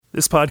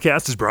This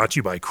podcast is brought to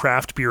you by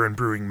Craft Beer and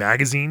Brewing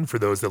Magazine for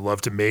those that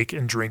love to make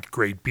and drink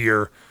great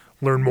beer.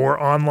 Learn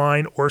more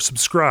online or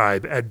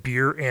subscribe at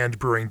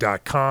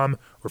beerandbrewing.com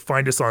or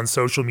find us on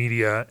social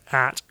media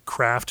at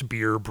Craft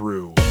Beer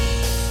Brew.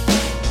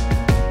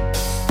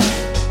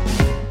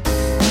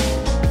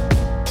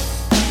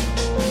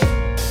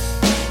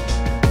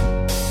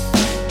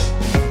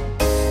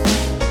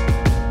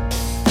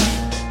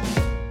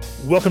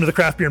 Welcome to the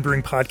Craft Beer and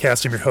Brewing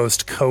Podcast. I'm your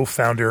host,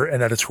 co-founder,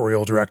 and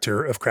editorial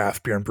director of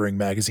Craft Beer and Brewing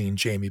Magazine,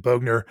 Jamie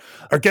Bogner.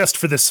 Our guest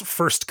for this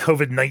first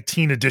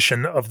COVID-19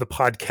 edition of the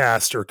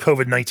podcast, or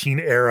COVID-19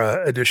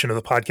 era edition of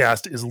the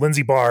podcast, is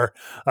Lindsay Barr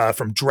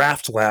from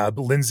Draft Lab.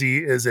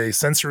 Lindsay is a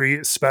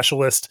sensory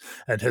specialist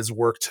and has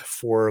worked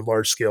for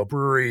large-scale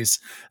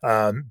breweries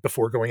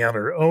before going out on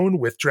her own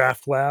with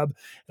Draft Lab.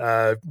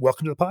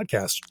 Welcome to the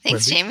podcast,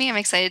 Thanks, Lindsay. Jamie. I'm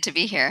excited to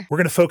be here. We're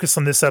going to focus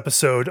on this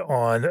episode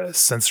on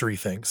sensory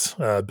things,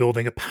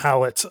 building a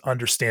palate,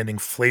 understanding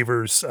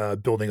flavors,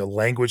 building a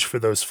language for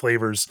those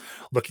flavors,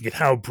 looking at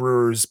how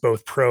brewers,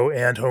 both pro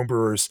and home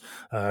brewers,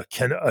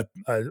 can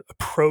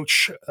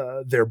approach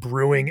their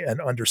brewing and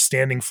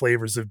understanding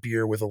flavors of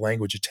beer with a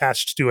language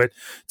attached to it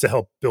to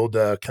help build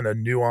a kind of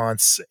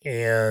nuance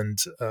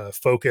and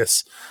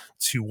focus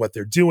to what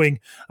they're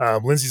doing.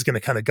 Lindsay's going to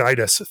kind of guide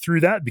us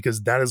through that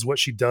because that is what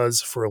she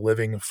does for a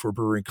living for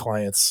brewing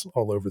clients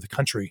all over the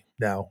country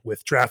now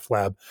with Draft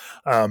Lab.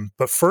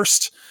 But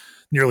first,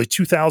 nearly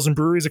 2,000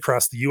 breweries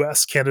across the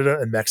U.S., Canada,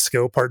 and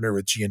Mexico partner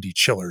with G&D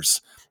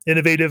Chillers.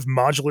 Innovative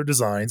modular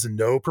designs and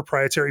no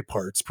proprietary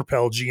parts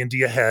propel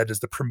G&D ahead as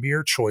the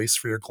premier choice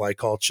for your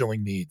glycol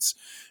chilling needs.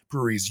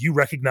 Breweries you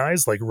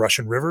recognize like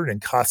Russian River,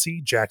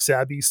 Ninkasi, Jack's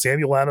Abbey,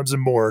 Samuel Adams,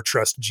 and more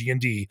trust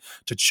G&D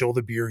to chill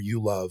the beer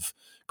you love.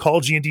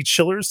 Call G&D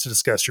Chillers to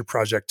discuss your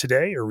project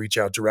today or reach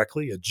out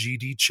directly at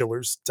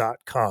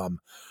gdchillers.com.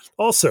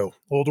 Also,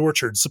 Old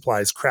Orchard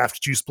supplies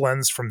craft juice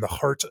blends from the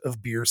heart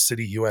of Beer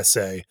City,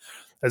 USA.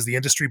 As the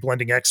industry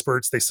blending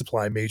experts, they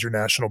supply major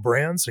national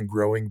brands and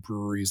growing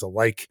breweries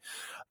alike.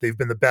 They've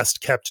been the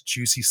best kept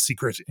juicy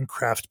secret in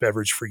craft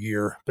beverage for a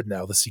year, but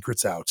now the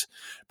secret's out.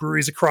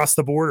 Breweries across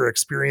the board are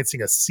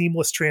experiencing a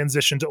seamless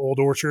transition to Old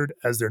Orchard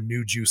as their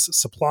new juice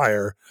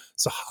supplier.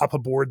 So hop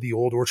aboard the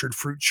Old Orchard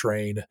fruit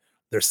train.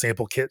 Their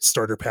sample kit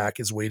starter pack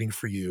is waiting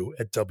for you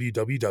at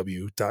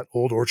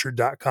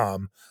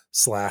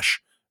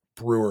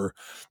www.oldorchard.com/brewer.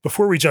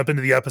 Before we jump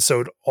into the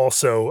episode,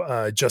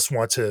 also just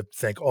want to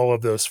thank all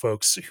of those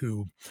folks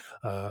who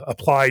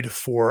applied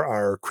for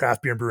our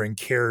Craft Beer and Brewing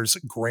Cares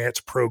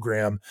grant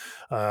program.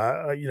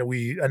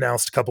 We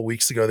announced a couple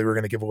weeks ago that we were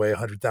going to give away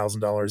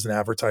 $100,000 in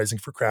advertising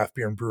for craft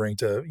beer and brewing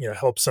to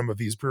help some of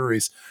these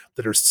breweries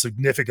that are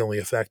significantly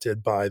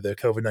affected by the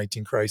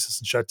COVID-19 crisis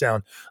and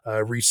shutdown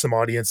reach some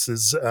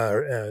audiences,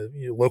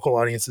 local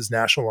audiences,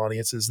 national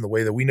audiences, in the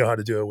way that we know how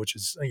to do it, which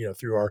is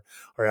through our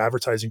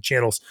advertising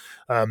channels.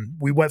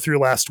 We went through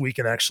last week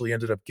and actually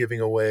ended up giving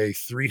away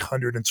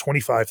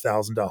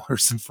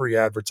 $325,000 in free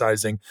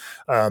advertising.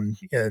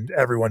 And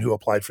everyone who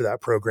applied for that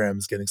program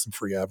is getting some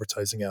free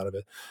advertising out of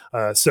it.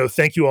 So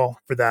thank you all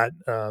for that.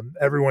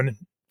 Everyone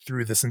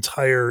through this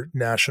entire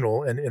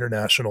national and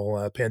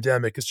international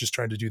pandemic is just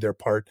trying to do their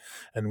part,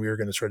 and we are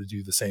going to try to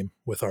do the same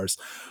with ours.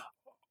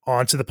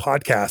 On to the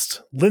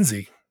podcast.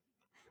 Lindsay,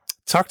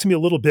 talk to me a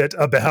little bit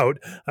about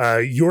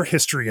your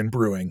history in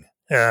brewing.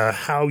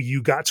 How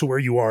you got to where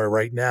you are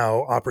right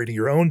now, operating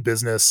your own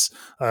business,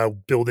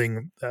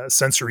 building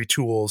sensory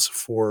tools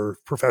for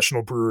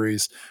professional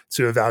breweries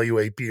to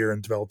evaluate beer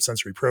and develop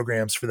sensory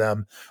programs for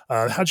them.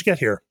 How'd you get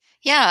here?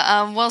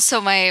 Yeah,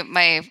 so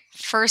my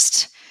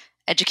first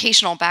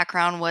educational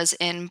background was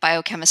in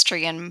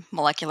biochemistry and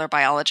molecular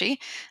biology.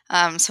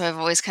 So I've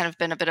always kind of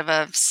been a bit of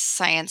a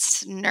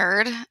science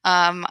nerd.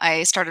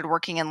 I started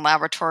working in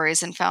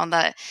laboratories and found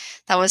that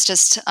was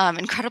just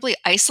incredibly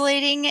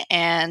isolating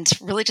and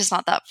really just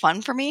not that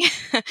fun for me.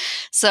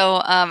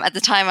 So at the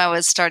time I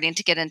was starting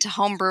to get into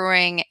home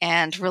brewing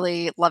and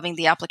really loving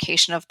the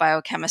application of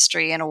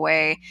biochemistry in a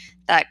way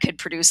that could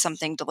produce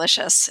something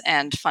delicious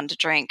and fun to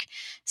drink.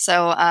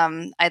 So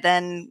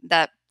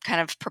that kind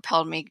of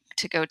propelled me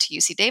to go to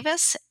UC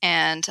Davis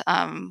and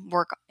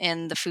work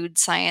in the food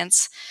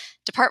science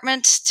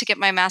department to get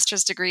my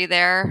master's degree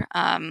there.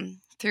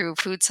 Through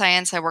food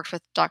science, I worked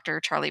with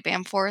Dr. Charlie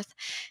Bamforth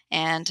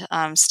and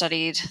I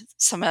did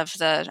some of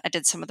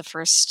the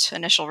first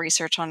initial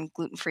research on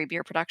gluten-free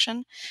beer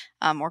production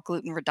or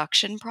gluten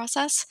reduction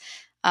process.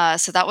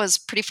 So that was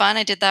pretty fun.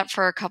 I did that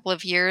for a couple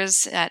of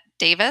years at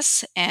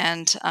Davis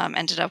and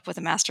ended up with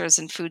a master's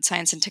in food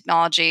science and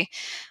technology.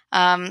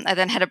 I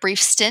then had a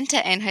brief stint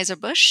at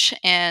Anheuser-Busch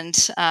and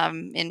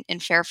in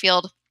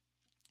Fairfield,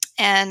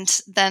 and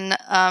then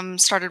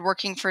started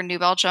working for New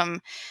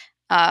Belgium.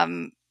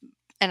 And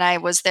I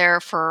was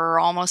there for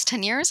almost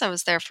 10 years. I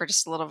was there for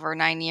just a little over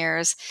 9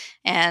 years.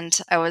 And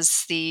I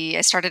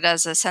started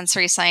as a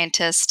sensory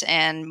scientist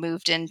and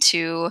moved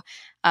into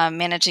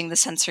managing the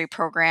sensory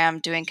program,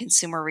 doing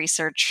consumer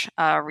research,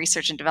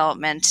 research and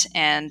development,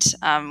 and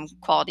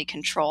quality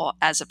control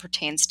as it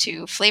pertains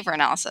to flavor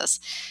analysis.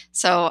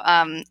 So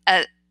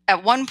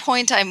at one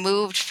point I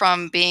moved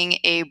from being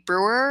a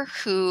brewer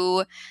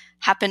who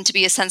happened to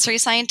be a sensory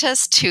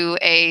scientist to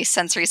a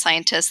sensory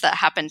scientist that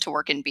happened to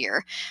work in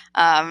beer.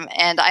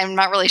 And I'm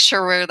not really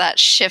sure where that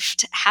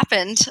shift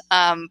happened,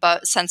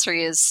 but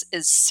sensory is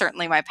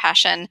certainly my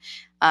passion.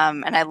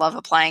 And I love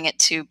applying it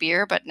to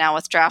beer, but now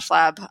with Draft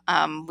Lab,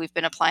 we've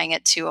been applying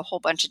it to a whole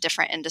bunch of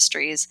different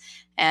industries.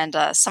 And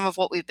some of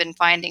what we've been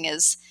finding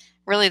is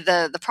really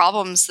the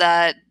problems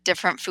that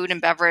different food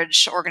and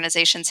beverage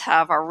organizations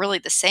have are really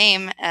the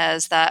same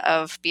as that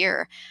of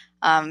beer.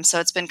 So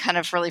it's been kind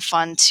of really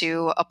fun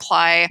to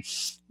apply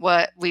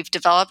what we've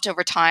developed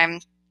over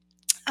time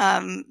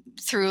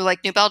through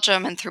like New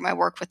Belgium and through my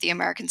work with the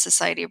American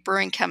Society of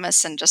Brewing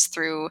Chemists and just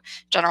through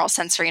general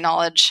sensory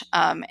knowledge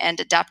and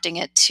adapting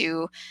it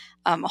to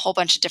a whole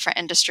bunch of different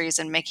industries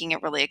and making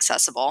it really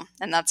accessible.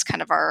 And that's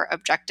kind of our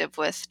objective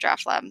with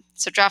Draft Lab.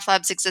 So Draft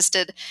Lab's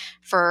existed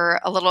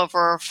for a little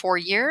over 4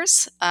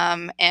 years.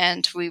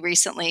 And we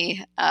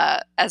recently,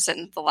 as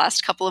in the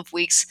last couple of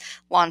weeks,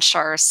 launched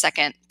our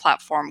second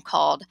platform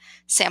called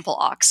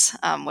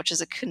SampleOx, which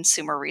is a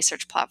consumer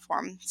research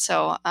platform.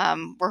 So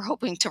we're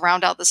hoping to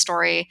round out the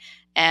story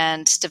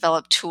and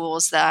develop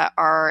tools that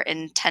are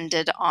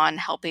intended on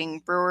helping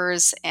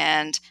brewers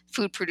and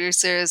food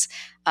producers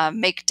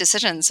make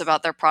decisions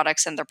about their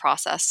products and their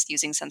process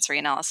using sensory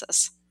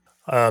analysis.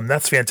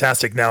 That's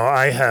fantastic. Now,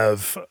 I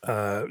have,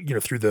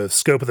 through the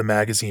scope of the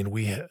magazine,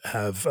 we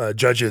have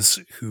judges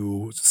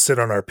who sit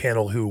on our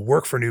panel who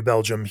work for New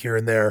Belgium here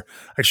and there.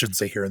 I shouldn't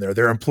say here and there.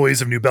 They're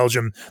employees of New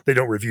Belgium. They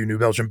don't review New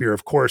Belgium beer,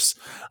 of course,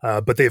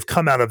 but they've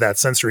come out of that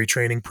sensory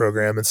training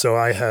program. And so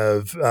I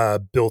have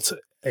built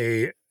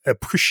a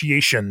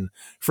appreciation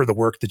for the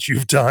work that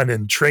you've done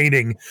in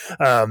training,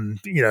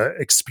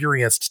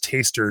 experienced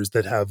tasters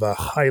that have a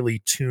highly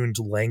tuned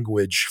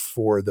language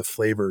for the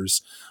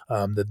flavors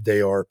that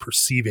they are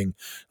perceiving.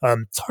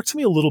 Talk to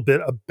me a little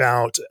bit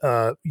about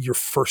your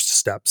first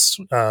steps.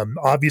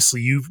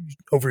 Obviously,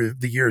 over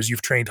the years,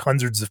 you've trained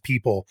hundreds of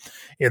people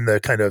in the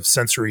kind of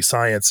sensory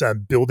science,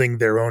 building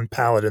their own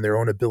palate and their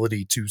own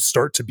ability to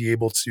start to be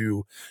able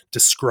to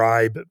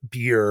describe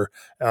beer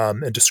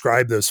and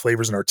describe those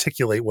flavors and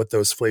articulate what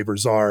those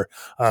flavors are.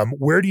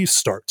 Where do you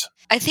start?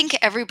 I think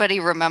everybody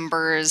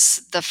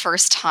remembers the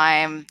first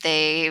time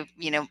they,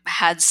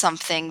 had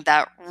something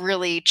that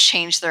really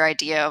changed their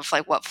idea of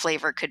like what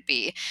flavor could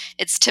be.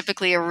 It's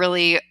typically a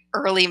really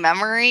early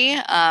memory,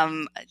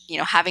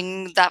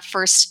 having that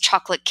first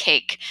chocolate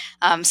cake.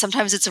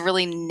 Sometimes it's a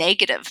really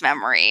negative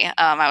memory.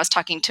 I was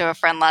talking to a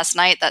friend last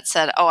night that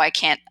said, "Oh, I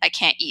can't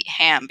eat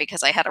ham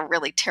because I had a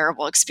really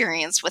terrible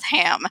experience with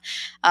ham,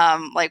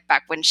 like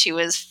back when she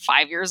was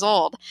 5 years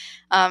old."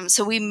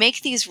 So we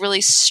make these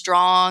really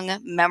strong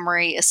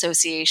memory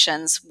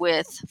associations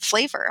with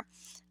flavor,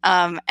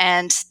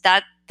 and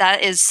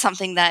that is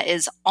something that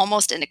is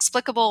almost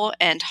inexplicable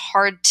and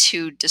hard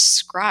to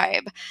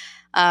describe.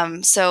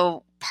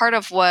 So part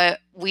of what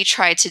we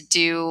try to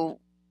do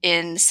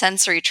in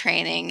sensory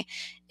training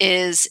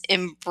is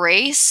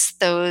embrace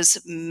those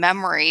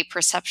memory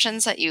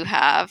perceptions that you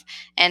have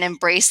and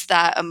embrace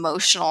that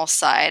emotional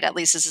side. At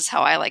least this is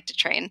how I like to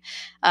train.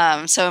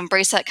 So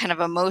embrace that kind of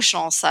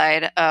emotional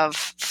side of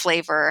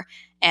flavor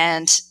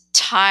and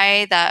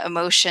tie that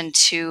emotion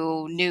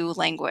to new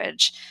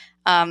language.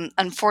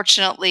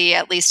 Unfortunately,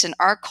 at least in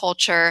our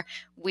culture,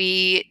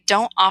 we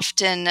don't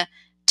often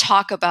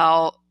talk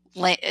about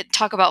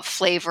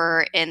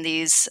flavor in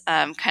these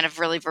kind of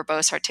really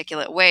verbose,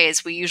 articulate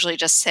ways. We usually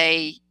just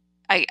say,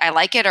 I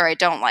like it or I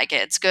don't like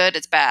it. It's good,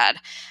 it's bad.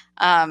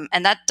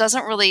 And that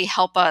doesn't really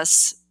help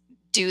us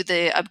do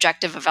the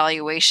objective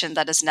evaluation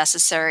that is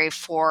necessary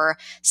for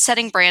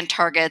setting brand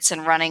targets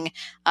and running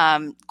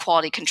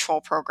quality control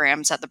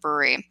programs at the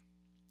brewery.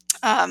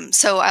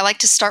 So I like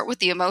to start with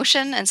the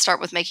emotion and start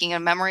with making a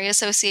memory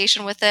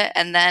association with it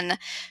and then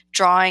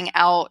drawing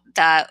out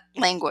that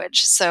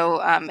language. So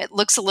it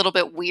looks a little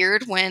bit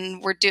weird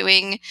when we're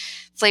doing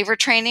flavor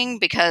training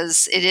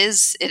because it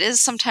is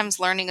sometimes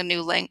learning a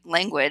new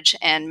language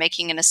and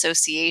making an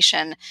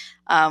association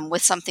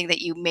with something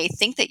that you may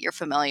think that you're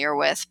familiar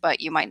with,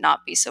 but you might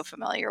not be so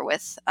familiar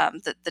with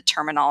the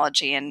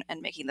terminology and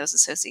making those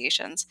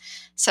associations.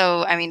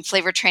 So, I mean,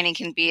 flavor training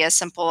can be as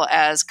simple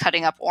as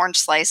cutting up orange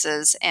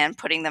slices and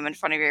putting them in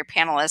front of your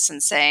panelists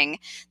and saying,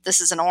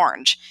 "This is an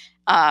orange."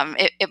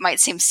 It might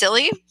seem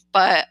silly,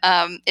 but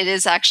it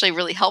is actually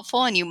really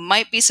helpful, and you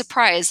might be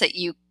surprised that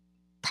you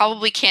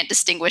probably can't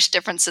distinguish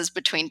differences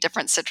between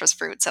different citrus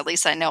fruits. At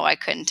least I know I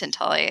couldn't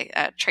until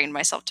I trained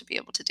myself to be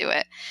able to do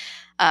it.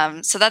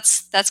 So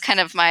that's kind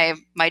of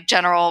my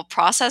general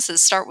process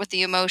is start with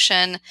the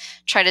emotion,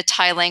 try to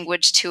tie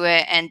language to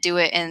it, and do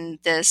it in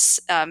this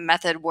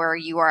method where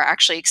you are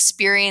actually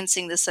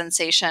experiencing the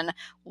sensation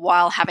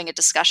while having a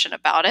discussion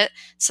about it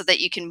so that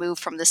you can move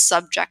from the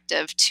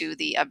subjective to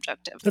the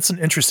objective. That's an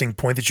interesting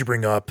point that you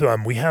bring up.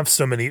 We have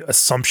so many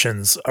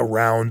assumptions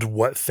around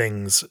what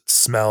things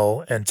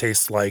smell and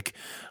taste like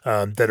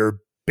that are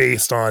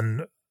based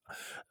on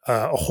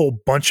a whole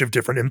bunch of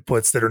different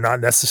inputs that are not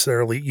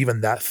necessarily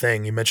even that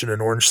thing. You mentioned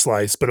an orange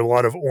slice, but a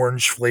lot of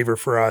orange flavor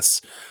for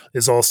us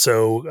is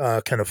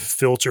also kind of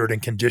filtered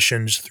and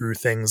conditioned through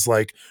things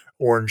like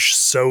orange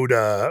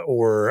soda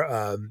or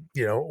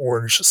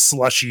orange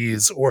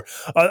slushies or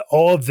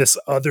all of this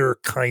other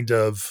kind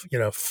of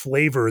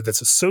flavor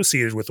that's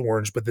associated with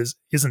orange, but this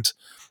isn't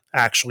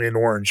actually an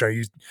orange. Are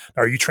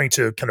you trying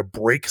to kind of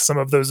break some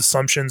of those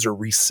assumptions or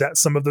reset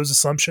some of those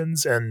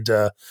assumptions? And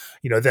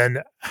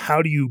then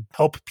how do you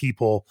help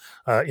people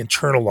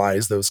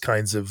internalize those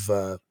kinds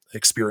of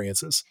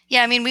experiences?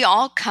 Yeah, I mean, we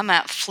all come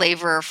at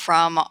flavor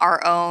from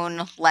our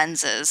own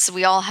lenses.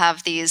 We all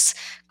have these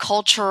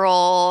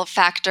cultural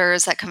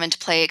factors that come into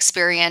play,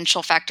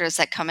 experiential factors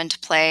that come into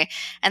play.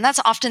 And that's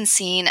often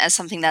seen as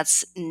something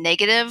that's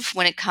negative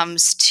when it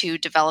comes to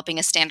developing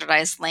a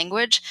standardized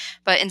language.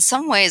 But in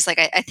some ways, like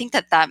I think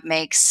that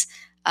makes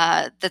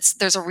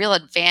there's a real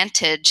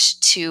advantage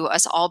to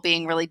us all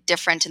being really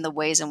different in the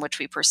ways in which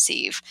we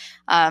perceive.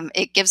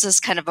 It gives us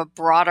kind of a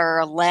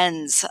broader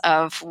lens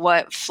of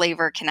what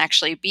flavor can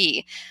actually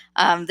be.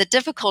 The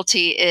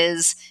difficulty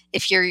is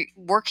if you're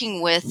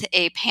working with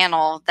a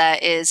panel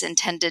that is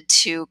intended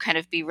to kind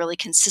of be really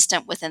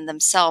consistent within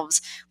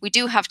themselves, we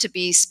do have to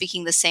be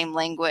speaking the same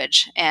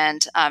language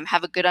and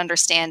have a good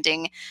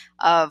understanding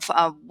of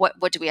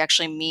what do we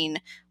actually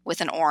mean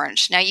with an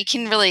orange. Now, you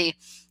can really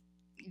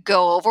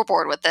go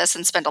overboard with this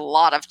and spend a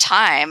lot of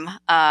time,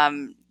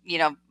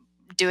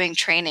 doing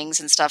trainings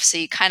and stuff. So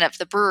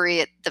the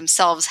brewery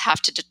themselves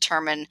have to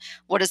determine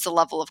what is the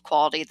level of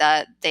quality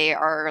that they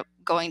are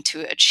going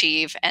to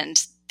achieve,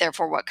 and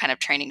therefore what kind of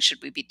training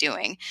should we be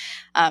doing?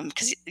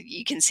 Because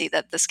you can see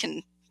that this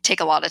can take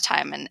a lot of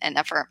time and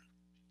effort.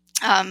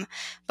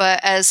 But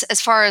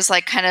as far as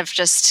like kind of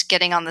just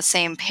getting on the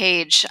same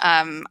page,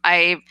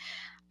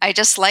 I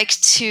just like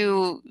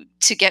to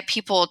get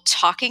people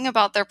talking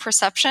about their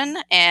perception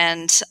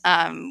and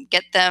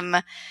get them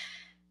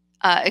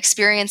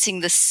experiencing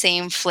the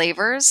same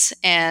flavors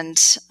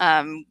and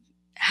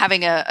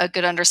having a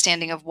good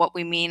understanding of what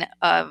we mean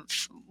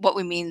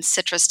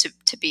citrus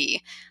to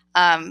be.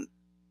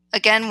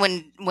 Again,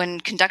 when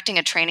conducting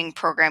a training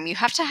program, you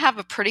have to have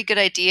a pretty good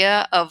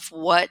idea of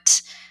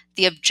what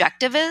the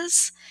objective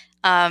is.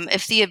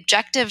 If the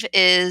objective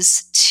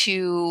is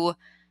to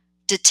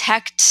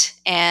detect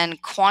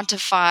and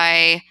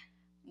quantify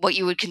what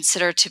you would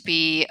consider to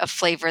be a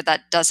flavor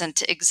that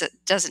doesn't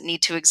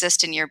need to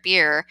exist in your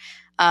beer,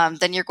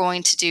 then you're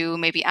going to do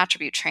maybe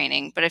attribute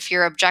training. But if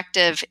your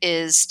objective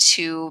is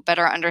to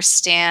better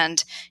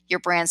understand your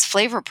brand's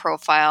flavor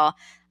profile,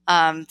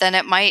 then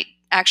it might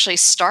actually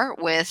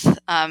start with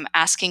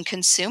asking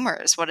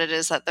consumers what it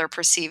is that they're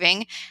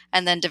perceiving,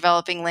 and then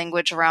developing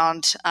language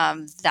around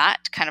that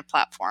kind of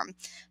platform.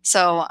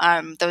 So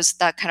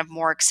that kind of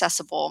more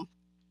accessible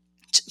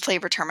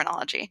flavor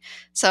terminology.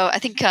 So I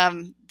think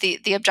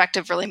the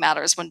objective really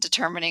matters when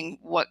determining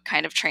what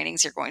kind of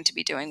trainings you're going to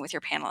be doing with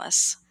your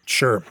panelists.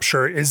 Sure.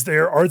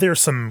 Are there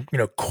some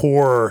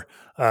core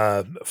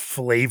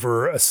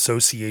flavor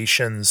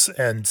associations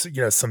and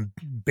some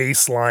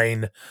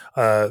baseline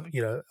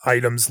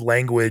items,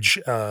 language,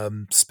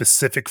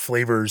 specific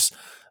flavors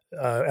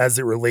as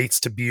it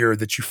relates to beer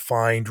that you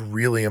find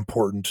really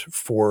important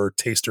for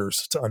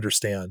tasters to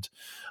understand?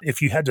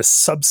 If you had to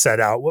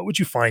subset out, what would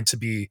you find to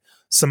be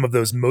some of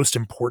those most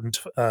important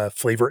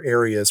flavor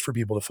areas for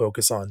people to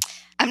focus on?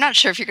 I'm not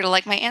sure if you're going to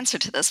like my answer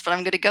to this, but I'm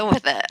going to go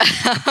with it.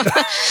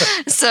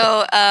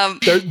 So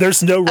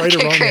there's no right or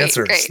wrong great,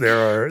 answers.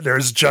 Great.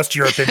 There's just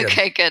your opinion.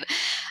 Okay, good.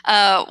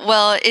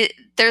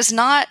 There's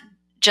not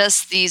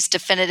just these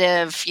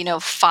definitive,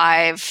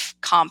 5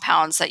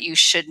 compounds that you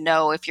should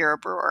know if you're a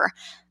brewer.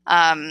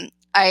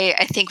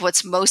 I think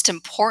what's most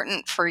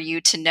important for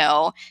you to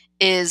know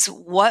is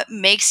what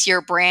makes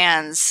your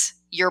brands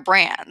your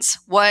brands.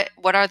 What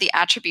are the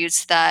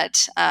attributes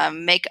that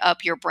make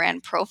up your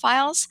brand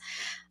profiles,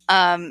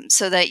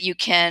 so that you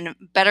can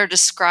better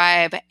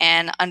describe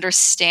and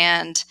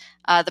understand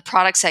the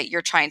products that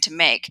you're trying to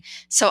make.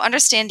 So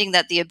understanding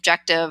that the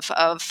objective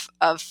of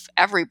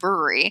every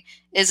brewery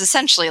is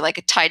essentially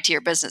like tied to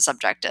your business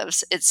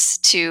objectives. It's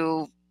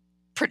to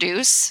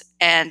produce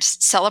and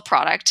sell a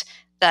product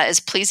that is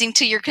pleasing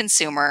to your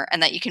consumer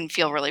and that you can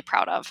feel really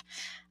proud of.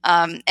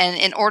 And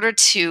in order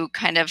to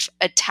kind of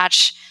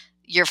attach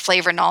your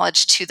flavor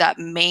knowledge to that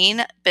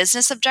main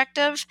business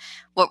objective,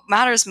 what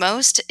matters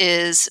most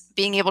is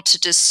being able to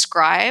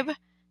describe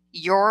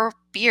your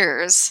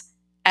beers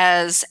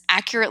as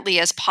accurately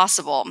as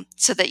possible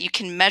so that you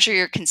can measure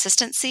your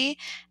consistency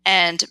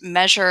and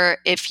measure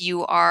if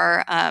you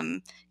are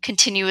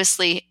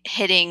continuously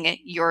hitting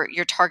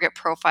your target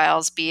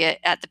profiles, be it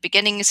at the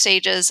beginning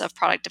stages of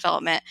product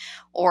development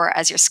or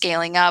as you're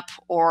scaling up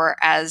or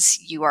as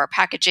you are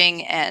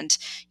packaging and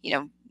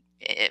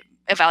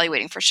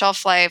evaluating for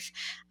shelf life.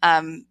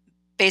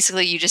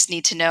 Basically, you just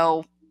need to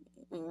know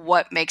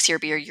what makes your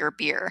beer your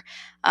beer.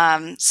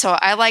 So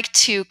I like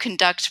to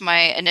conduct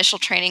my initial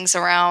trainings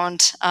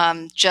around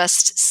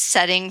just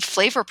setting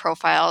flavor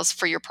profiles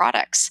for your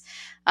products.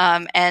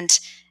 And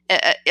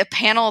a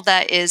panel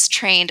that is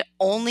trained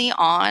only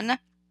on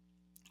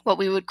what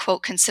we would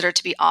quote consider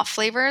to be off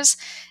flavors,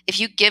 if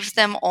you give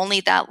them only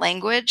that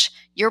language,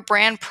 your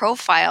brand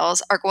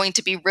profiles are going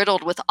to be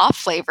riddled with off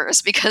flavors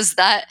because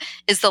that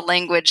is the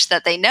language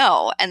that they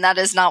know, and that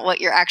is not what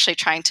you're actually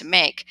trying to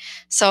make.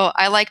 So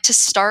I like to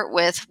start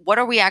with what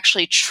are we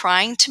actually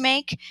trying to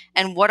make,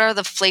 and what are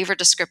the flavor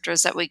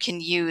descriptors that we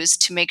can use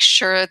to make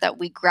sure that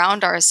we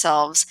ground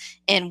ourselves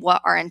in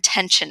what our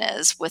intention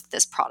is with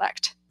this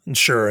product.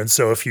 Sure. And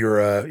so if you're,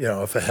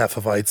 if a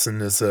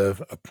Hefeweizen is a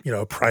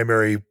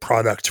primary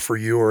product for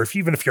you, or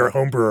even if you're a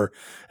home brewer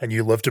and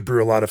you love to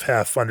brew a lot of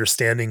Hef,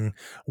 understanding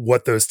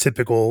what those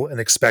typical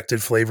and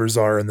expected flavors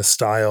are in the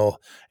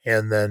style,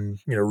 and then,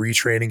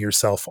 retraining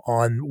yourself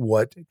on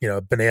what,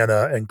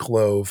 banana and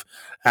clove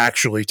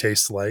actually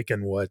tastes like,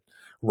 and what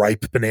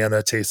ripe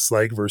banana tastes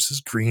like versus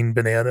green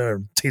banana,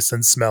 or tastes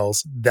and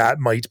smells, that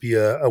might be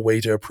a way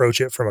to approach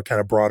it from a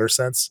kind of broader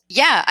sense.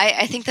 Yeah,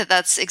 I think that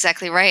that's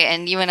exactly right.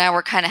 And you and I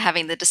were kind of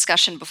having the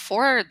discussion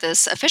before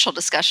this official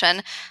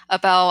discussion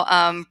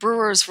about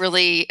brewers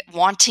really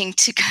wanting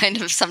to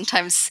kind of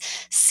sometimes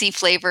see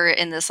flavor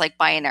in this like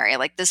binary,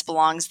 like this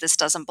belongs, this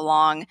doesn't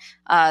belong.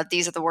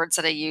 These are the words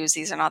that I use,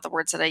 these are not the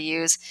words that I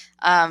use.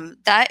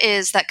 That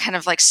is that kind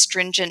of like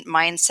stringent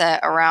mindset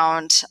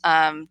around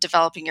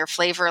developing your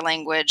flavor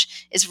language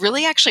is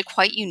really actually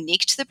quite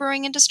unique to the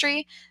brewing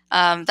industry.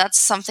 That's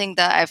something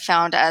that I've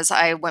found as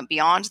I went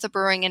beyond the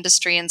brewing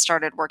industry and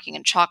started working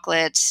in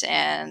chocolate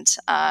and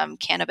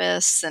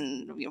cannabis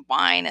and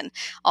wine and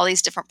all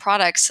these different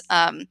products.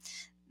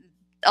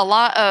 A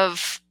lot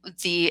of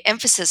the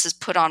emphasis is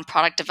put on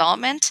product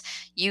development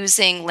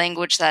using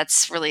language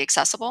that's really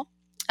accessible.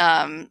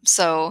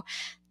 So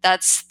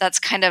that's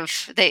kind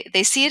of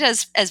they see it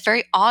as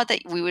very odd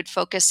that we would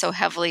focus so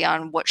heavily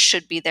on what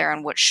should be there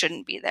and what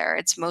shouldn't be there.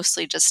 It's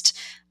mostly just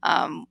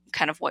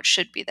kind of what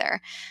should be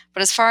there.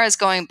 But as far as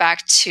going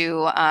back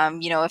to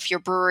if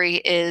your brewery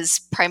is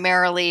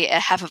primarily a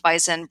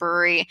Hefeweizen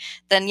brewery,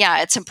 then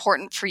yeah, it's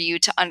important for you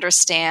to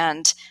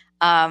understand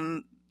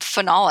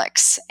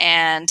phenolics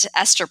and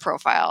ester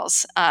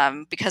profiles,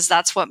 because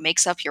that's what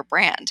makes up your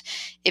brand.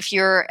 If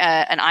you're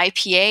an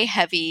IPA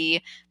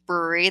heavy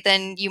brewery,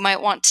 then you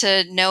might want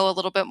to know a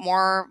little bit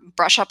more,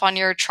 brush up on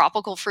your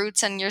tropical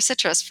fruits and your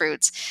citrus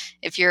fruits.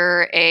 If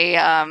you're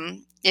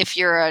an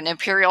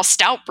imperial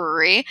stout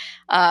brewery,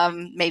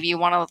 maybe you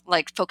want to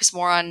like focus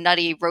more on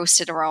nutty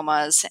roasted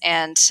aromas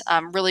and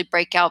really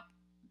break out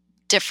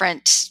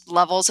different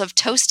levels of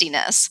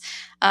toastiness.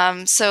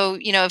 So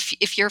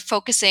if you're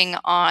focusing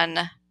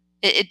on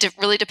it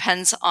really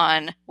depends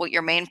on what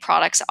your main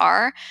products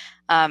are,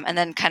 and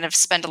then kind of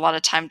spend a lot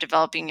of time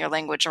developing your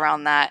language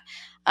around that.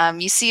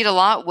 You see it a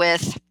lot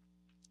with,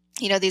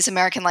 these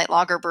American light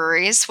lager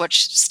breweries,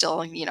 which still,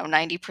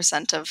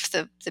 90% of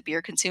the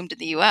beer consumed in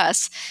the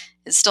US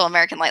is still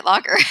American light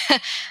lager.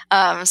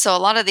 So a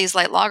lot of these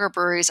light lager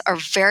breweries are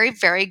very,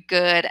 very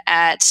good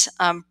at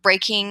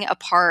breaking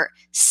apart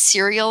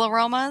cereal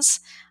aromas,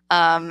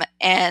 and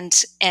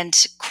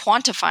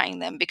quantifying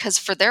them, because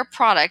for their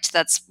product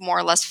that's more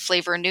or less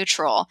flavor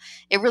neutral,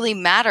 it really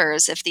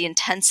matters if the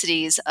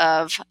intensities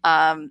of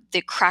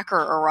the cracker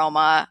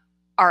aroma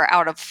are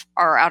out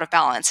of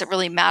balance. It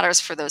really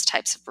matters for those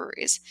types of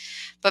breweries.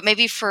 But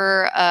maybe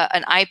for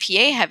an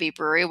IPA heavy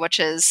brewery, which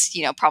is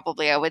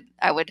probably I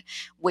would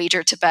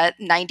wager to bet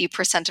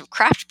 90% of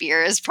craft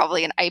beer is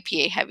probably an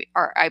IPA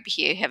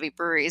heavy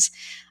breweries.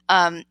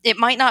 It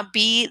might not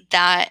be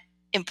that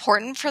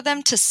important for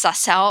them to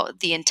suss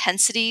out the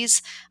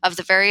intensities of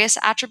the various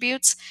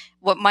attributes.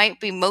 What might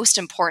be most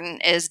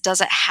important is, does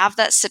it have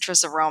that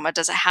citrus aroma?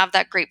 Does it have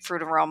that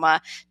grapefruit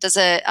aroma? Does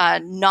it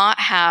not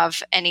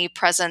have any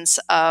presence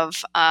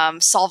of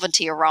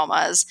solventy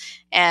aromas?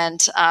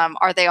 And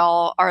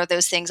are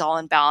those things all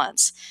in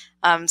balance?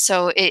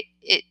 So it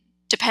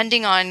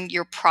depending on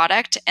your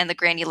product and the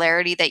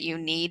granularity that you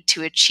need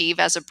to achieve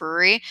as a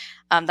brewery,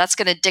 that's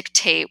going to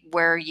dictate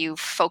where you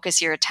focus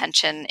your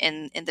attention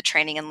in the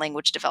training and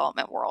language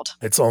development world.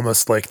 It's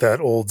almost like that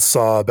old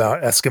saw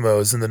about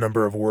Eskimos and the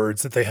number of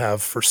words that they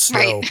have for snow.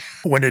 Right.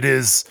 When it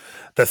is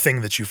the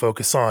thing that you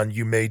focus on,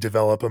 you may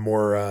develop a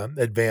more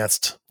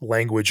advanced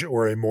language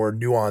or a more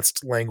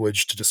nuanced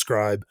language to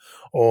describe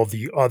all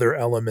the other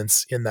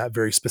elements in that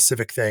very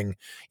specific thing,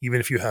 even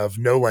if you have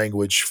no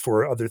language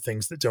for other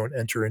things that don't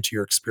enter into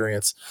your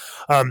experience.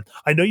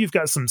 I know you've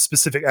got some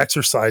specific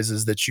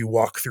exercises that you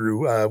walk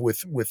through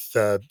with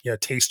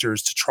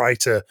tasters to try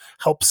to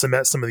help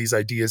cement some of these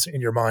ideas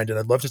in your mind, and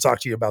I'd love to talk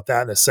to you about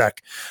that in a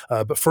sec.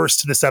 But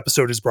first, this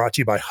episode is brought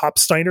to you by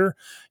Hopsteiner,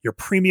 your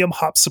premium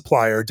hop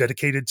supplier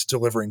dedicated to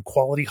delivering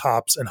quality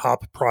hops and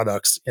hop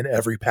products in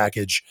every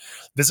package.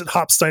 Visit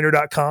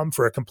hopsteiner.com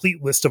for a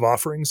complete list of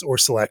offerings, or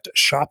select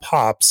Shop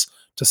Hops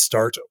to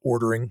start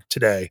ordering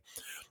today.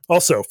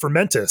 Also,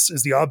 Fermentis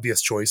is the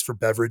obvious choice for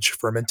beverage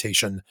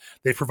fermentation.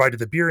 They've provided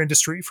the beer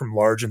industry, from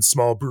large and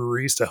small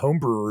breweries to home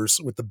brewers,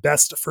 with the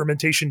best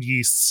fermentation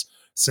yeasts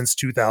since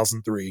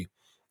 2003.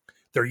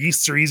 Their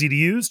yeasts are easy to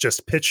use.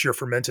 Just pitch your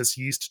Fermentis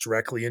yeast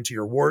directly into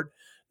your wort.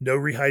 no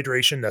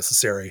rehydration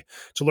necessary.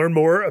 To learn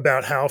more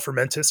about how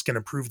Fermentis can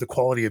improve the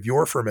quality of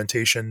your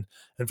fermentation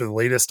and for the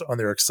latest on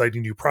their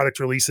exciting new product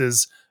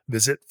releases,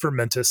 visit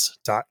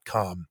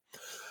fermentis.com.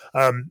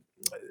 Um,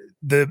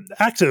 the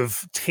act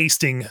of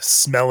tasting,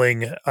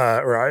 smelling,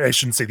 or I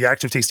shouldn't say the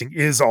act of tasting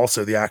is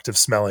also the act of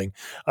smelling.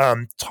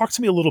 Talk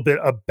to me a little bit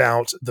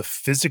about the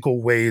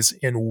physical ways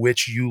in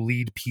which you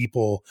lead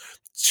people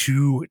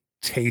to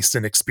taste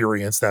and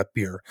experience that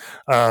beer.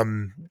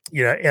 And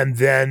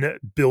then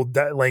build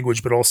that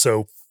language, but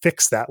also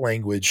fix that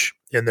language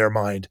in their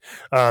mind.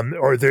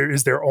 Or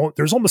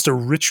there's almost a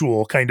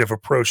ritual kind of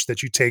approach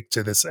that you take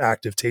to this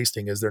act of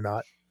tasting, is there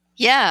not?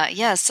 Yeah,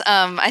 yes.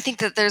 I think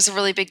that there's a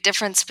really big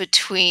difference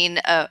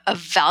between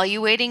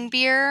evaluating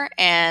beer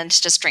and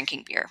just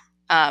drinking beer.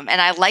 And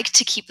I like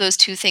to keep those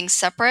two things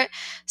separate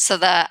so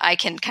that I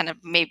can kind of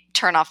maybe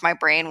turn off my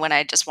brain when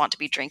I just want to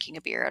be drinking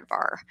a beer at a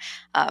bar.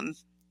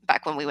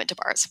 Back when we went to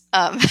bars.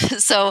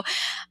 So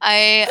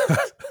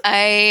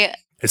I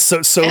It's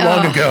so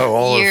long ago,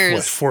 all years.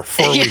 of what,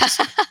 4 weeks.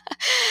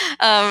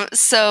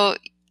 So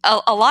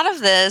a lot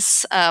of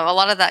this, a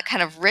lot of that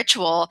kind of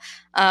ritual,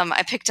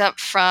 I picked up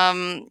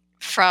from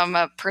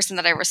a person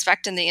that I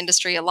respect in the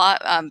industry a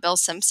lot, Bill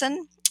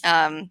Simpson.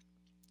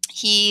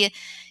 He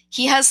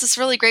has this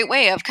really great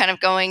way of kind of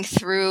going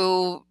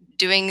through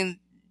doing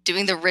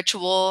the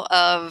ritual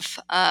of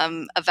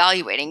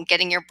evaluating,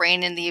 getting your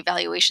brain in the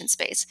evaluation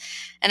space.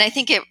 And I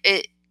think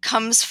it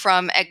comes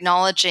from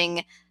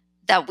acknowledging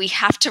that we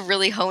have to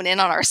really hone in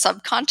on our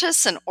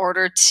subconscious in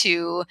order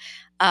to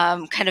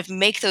kind of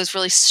make those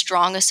really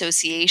strong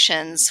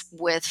associations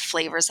with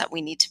flavors that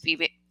we need to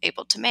be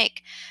able to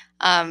make.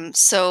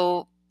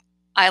 So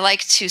I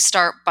like to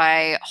start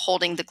by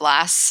holding the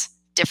glass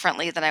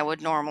differently than I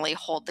would normally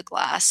hold the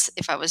glass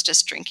if I was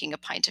just drinking a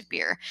pint of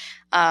beer.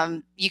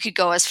 You could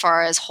go as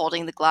far as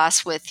holding the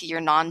glass with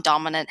your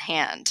non-dominant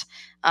hand.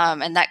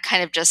 And that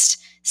kind of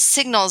just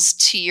signals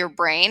to your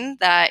brain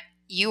that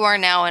you are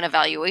now in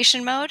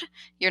evaluation mode.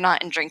 You're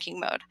not in drinking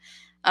mode.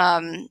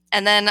 And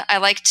then I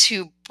like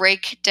to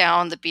break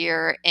down the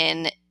beer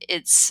in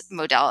its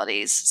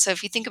modalities. So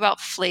if you think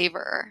about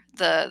flavor,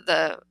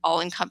 the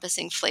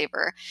all-encompassing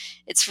flavor,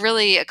 it's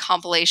really a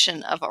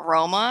compilation of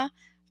aroma,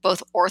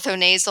 both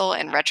orthonasal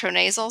and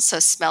retronasal. So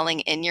smelling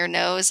in your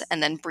nose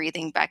and then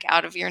breathing back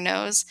out of your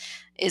nose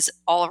is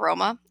all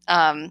aroma.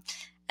 And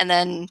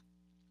then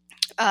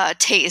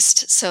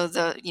taste. So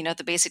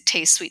the basic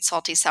taste: sweet,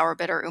 salty, sour,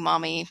 bitter,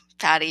 umami,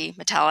 fatty,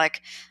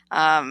 metallic.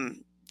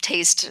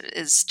 Taste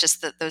is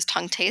just those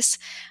tongue tastes.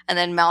 And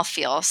then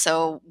mouthfeel.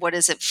 So what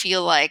does it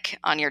feel like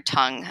on your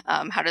tongue?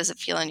 How does it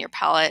feel in your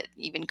palate,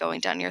 even going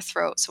down your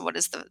throat? So what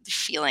is the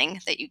feeling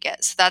that you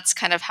get? So that's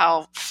kind of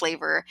how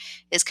flavor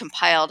is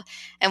compiled.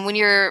 And when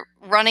you're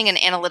running an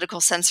analytical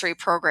sensory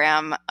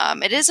program,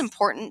 it is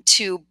important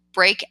to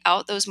break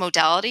out those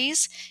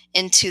modalities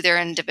into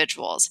their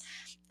individuals.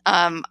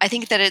 I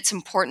think that it's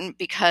important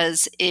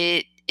because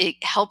it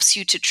helps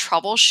you to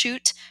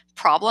troubleshoot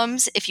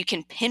problems if you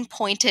can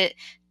pinpoint it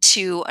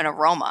to an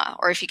aroma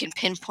or if you can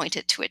pinpoint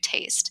it to a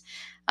taste.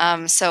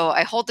 So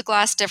I hold the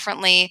glass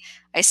differently.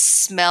 I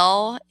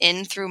smell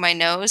in through my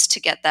nose to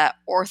get that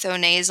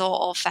orthonasal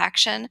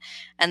olfaction.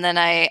 And then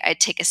I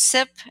take a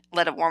sip,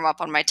 let it warm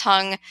up on my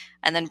tongue,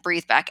 and then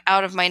breathe back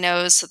out of my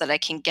nose so that I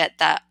can get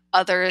that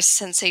other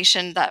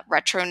sensation, that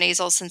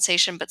retronasal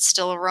sensation, but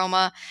still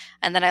aroma.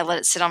 And then I let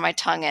it sit on my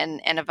tongue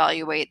and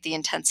evaluate the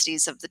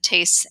intensities of the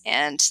tastes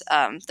and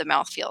the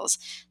mouthfeels.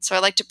 So I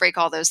like to break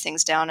all those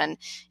things down. And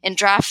in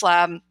Draft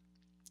Lab,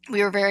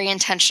 we were very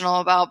intentional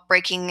about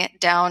breaking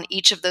down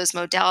each of those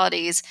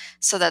modalities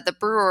so that the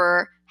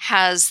brewer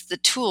has the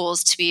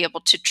tools to be able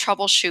to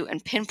troubleshoot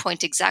and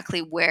pinpoint exactly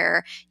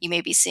where you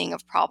may be seeing a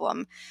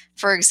problem.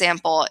 For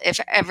example,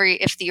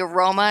 if the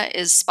aroma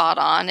is spot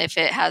on, if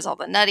it has all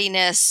the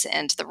nuttiness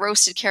and the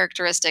roasted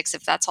characteristics,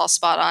 if that's all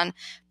spot on,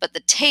 but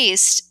the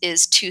taste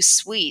is too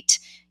sweet,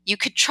 you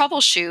could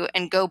troubleshoot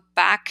and go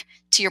back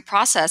to your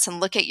process and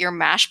look at your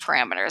mash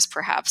parameters,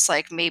 perhaps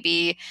like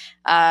maybe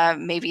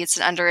it's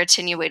an under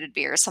attenuated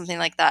beer or something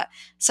like that.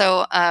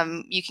 So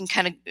you can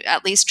kind of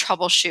at least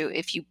troubleshoot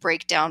if you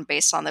break down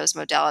based on those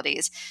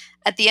modalities.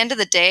 At the end of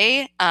the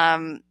day,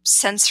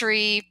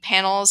 sensory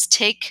panels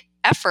take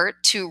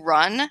effort to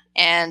run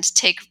and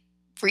take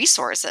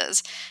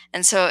resources.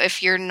 And so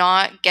if you're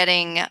not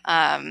getting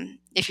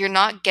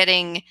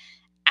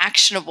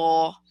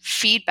actionable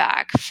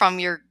feedback from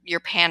your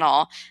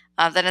panel,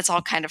 then it's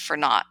all kind of for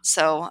naught.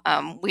 So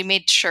we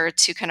made sure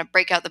to kind of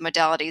break out the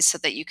modalities so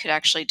that you could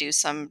actually do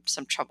some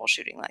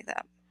troubleshooting like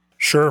that.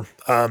 Sure.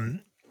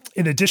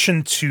 In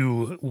addition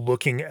to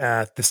looking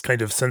at this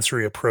kind of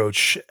sensory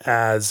approach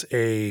as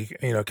a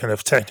kind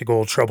of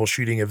technical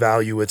troubleshooting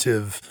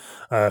evaluative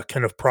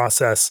kind of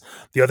process,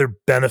 the other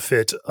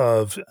benefit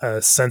of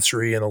a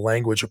sensory and a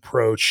language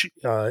approach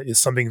is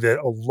something that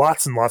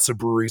lots and lots of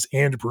breweries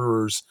and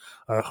brewers,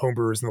 home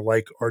brewers and the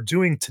like, are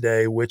doing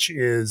today, which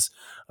is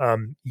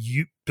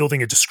you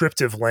building a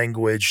descriptive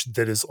language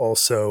that is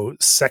also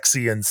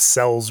sexy and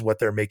sells what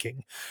they're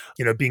making.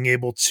 Being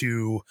able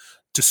to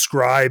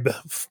describe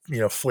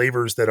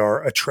flavors that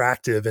are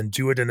attractive and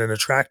do it in an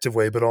attractive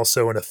way, but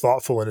also in a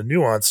thoughtful and a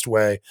nuanced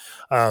way,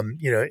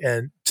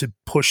 and to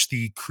push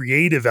the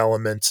creative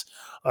element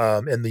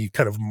and the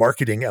kind of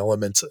marketing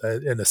element,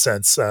 in a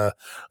sense,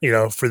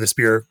 for this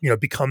beer,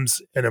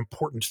 becomes an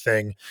important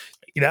thing.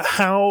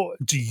 How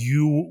do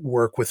you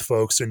work with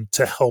folks and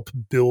to help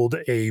build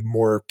a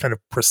more kind of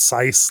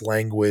precise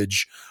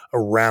language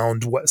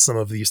around what some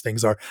of these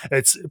things are?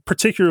 It's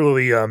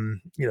particularly,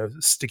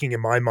 sticking in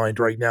my mind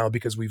right now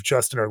because we've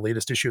just in our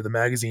latest issue of the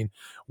magazine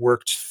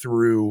worked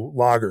through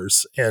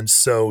lagers, and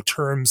so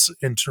terms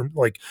in term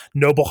like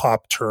noble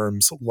hop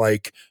terms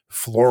like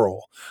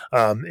floral,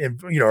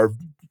 and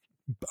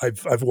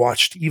I've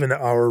watched even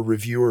our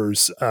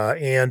reviewers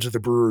and the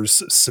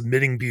brewers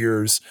submitting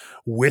beers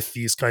with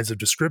these kinds of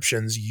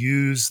descriptions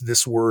use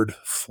this word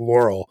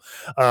floral,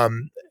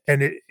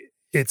 and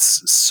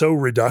it's so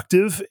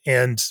reductive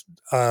and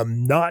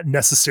not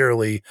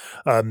necessarily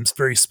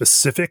very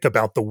specific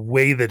about the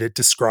way that it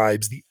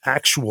describes the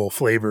actual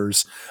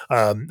flavors,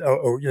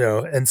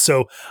 and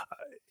so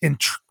in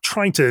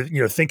trying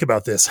to think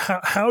about this,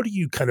 how do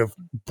you kind of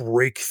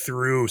break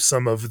through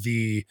some of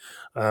the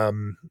I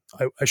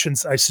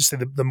shouldn't I should say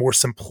the more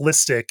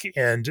simplistic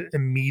and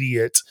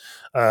immediate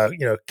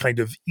kind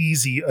of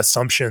easy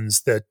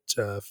assumptions that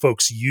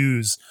folks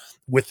use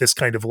with this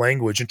kind of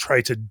language and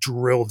try to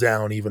drill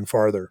down even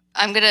farther?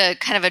 I'm going to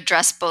kind of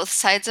address both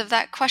sides of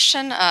that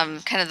question.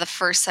 Kind of the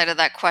first side of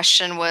that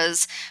question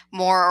was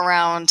more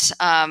around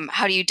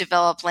how do you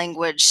develop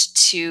language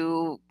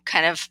to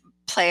kind of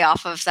play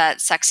off of that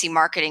sexy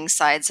marketing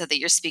side so that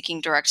you're speaking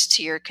direct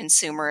to your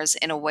consumers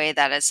in a way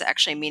that is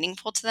actually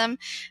meaningful to them.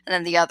 And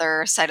then the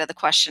other side of the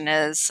question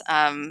is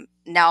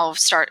now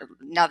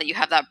that you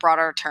have that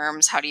broader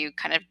terms, how do you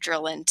kind of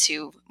drill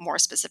into more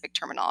specific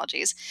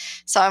terminologies?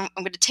 So I'm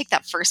going to take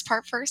that first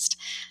part first.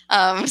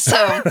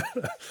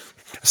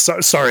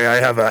 Sorry, I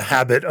have a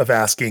habit of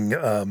asking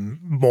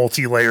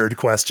multi-layered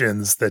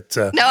questions that.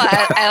 No,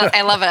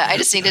 I love it. I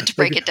just needed to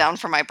break it down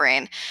for my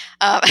brain.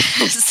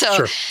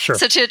 Sure.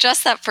 So to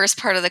address that first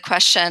part of the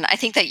question, I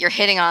think that you're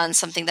hitting on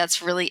something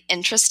that's really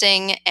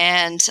interesting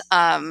and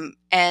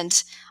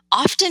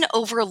often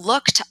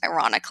overlooked,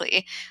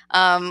 ironically.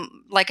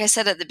 Like I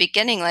said at the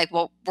beginning,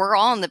 we're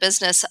all in the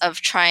business of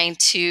trying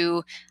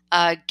to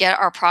get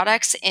our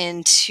products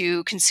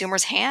into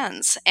consumers'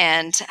 hands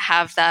and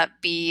have that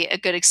be a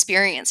good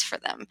experience for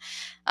them.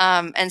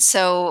 And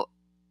so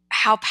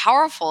how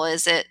powerful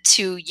is it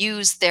to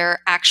use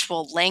their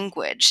actual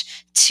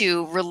language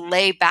to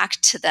relay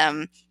back to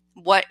them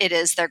what it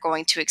is they're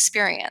going to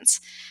experience?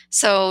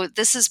 So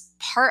this is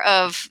part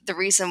of the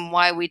reason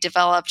why we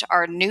developed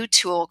our new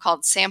tool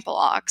called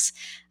Sampleox.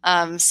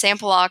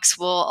 Sampleox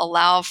will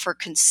allow for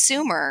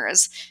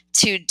consumers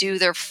to do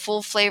their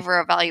full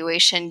flavor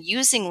evaluation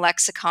using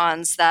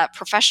lexicons that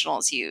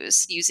professionals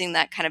use, using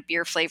that kind of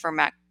beer flavor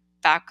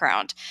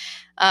background.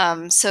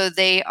 So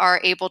they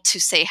are able to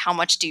say, how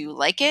much do you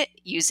like it,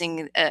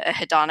 using a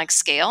hedonic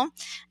scale?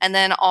 And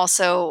then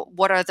also,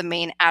 what are the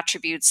main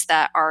attributes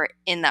that are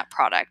in that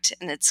product?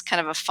 And it's kind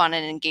of a fun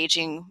and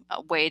engaging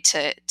way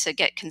to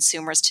get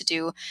consumers to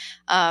do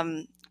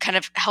kind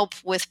of help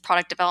with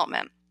product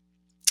development.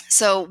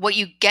 So what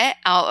you get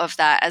out of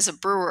that as a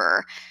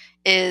brewer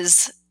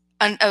is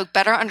a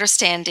better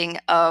understanding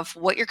of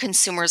what your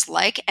consumers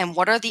like and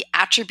what are the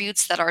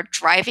attributes that are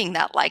driving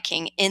that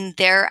liking in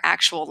their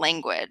actual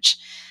language.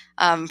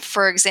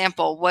 For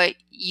example, what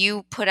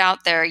you put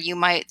out there, you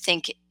might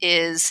think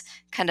is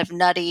kind of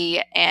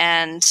nutty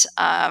and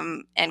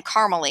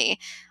caramely.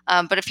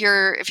 But if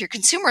your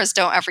consumers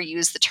don't ever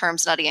use the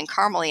terms nutty and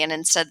caramely, and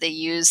instead they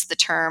use the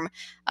term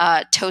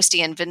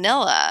toasty and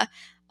vanilla,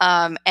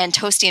 and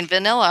toasty and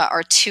vanilla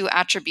are two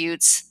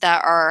attributes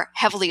that are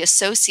heavily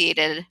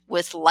associated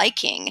with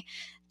liking,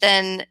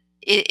 then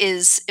it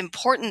is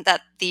important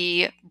that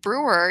the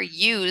brewer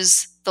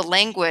use the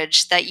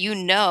language that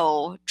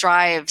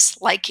drives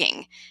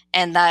liking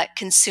and that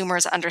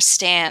consumers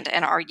understand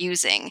and are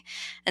using.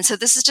 And so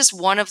this is just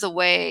one of the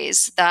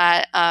ways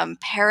that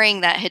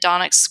pairing that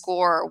hedonic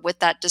score with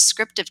that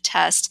descriptive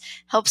test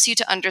helps you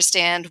to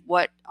understand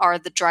what are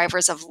the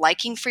drivers of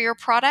liking for your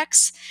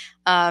products,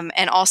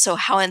 and also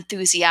how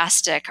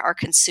enthusiastic are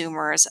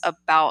consumers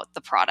about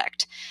the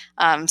product.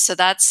 So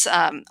that's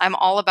I'm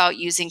all about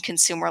using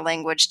consumer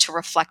language to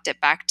reflect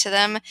it back to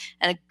them,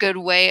 and a good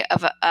way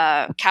of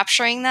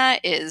capturing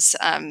that is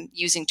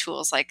using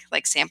tools like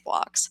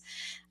Sampleox.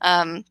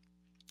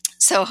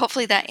 So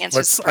hopefully that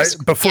answers the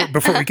first.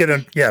 Before we get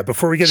into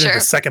Sure.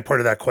 the second part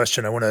of that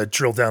question, I want to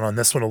drill down on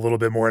this one a little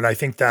bit more, and I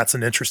think that's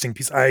an interesting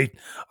piece. I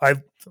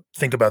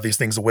think about these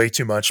things way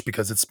too much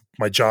because it's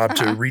my job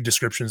to read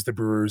descriptions the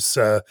brewers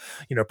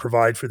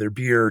provide for their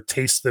beer,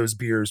 taste those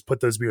beers, put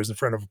those beers in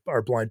front of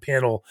our blind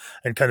panel,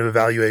 and kind of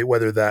evaluate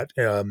whether that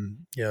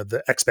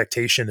the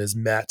expectation is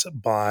met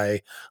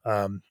by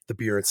the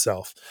beer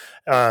itself.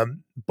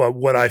 But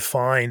what I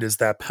find is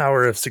that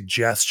power of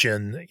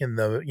suggestion in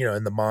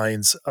the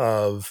minds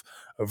of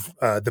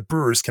of the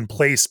brewers can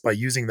place by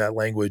using that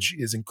language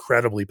is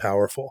incredibly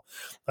powerful.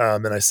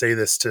 And I say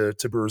this to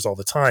brewers all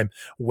the time.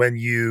 When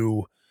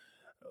you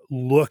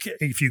look,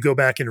 if you go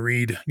back and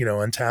read,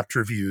 Untapped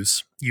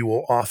reviews, you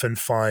will often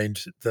find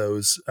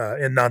those,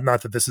 and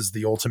not that this is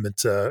the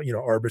ultimate,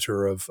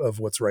 arbiter of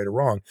what's right or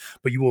wrong,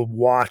 but you will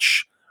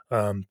watch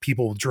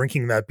people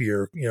drinking that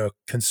beer,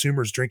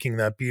 consumers drinking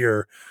that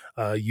beer,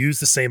 use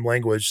the same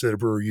language that a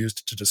brewer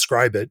used to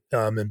describe it,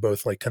 in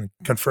both like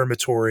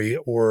confirmatory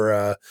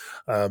or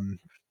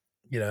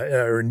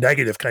or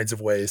negative kinds of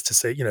ways to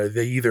say,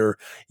 they either,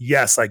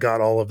 yes, I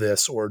got all of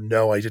this, or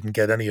no, I didn't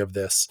get any of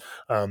this.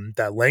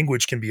 That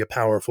language can be a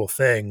powerful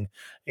thing.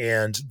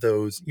 And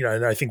those,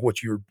 and I think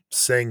what you're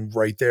saying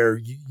right there,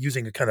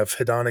 using a kind of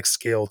hedonic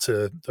scale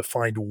to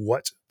find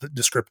what the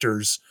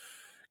descriptors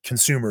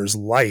consumers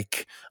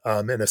like,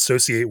 and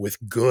associate with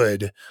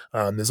good,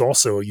 is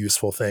also a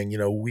useful thing.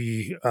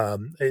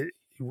 It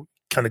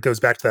kind of goes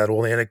back to that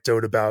old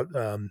anecdote about,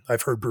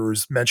 I've heard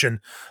brewers mention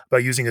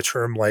about using a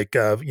term like,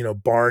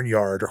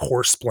 barnyard or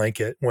horse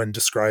blanket when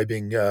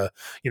describing, kind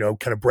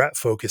of Brett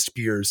focused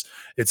beers.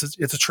 It's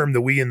a term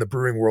that we in the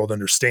brewing world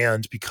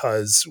understand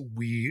because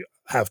we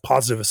have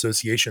positive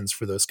associations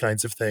for those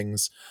kinds of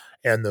things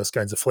and those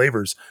kinds of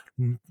flavors.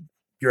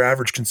 Your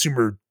average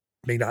consumer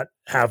may not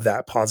have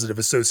that positive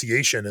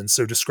association. And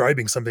so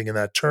describing something in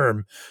that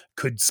term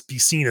could be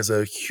seen as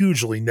a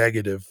hugely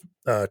negative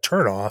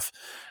turnoff.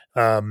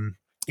 And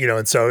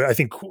so I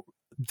think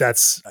I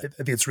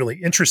think it's a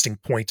really interesting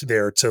point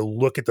there to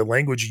look at the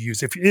language you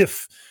use.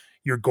 If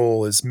your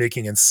goal is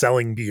making and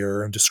selling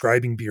beer and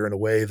describing beer in a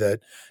way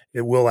that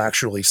it will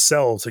actually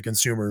sell to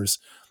consumers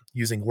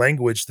using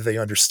language that they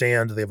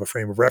understand, they have a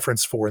frame of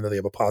reference for, and that they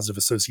have a positive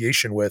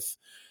association with,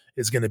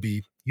 is going to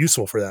be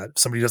useful for that. If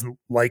somebody doesn't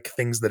like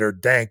things that are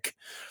dank,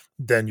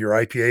 then your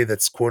IPA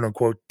that's quote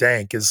unquote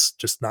dank is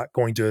just not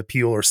going to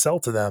appeal or sell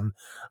to them.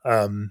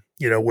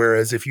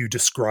 Whereas if you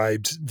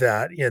described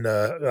that in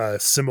a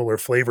similar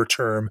flavor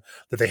term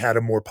that they had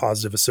a more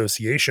positive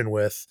association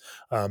with,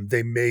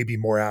 they may be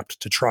more apt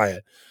to try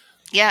it.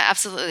 Yeah,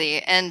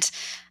 absolutely. And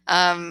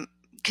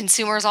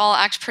consumers all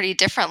act pretty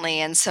differently.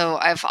 And so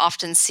I've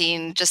often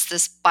seen just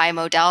this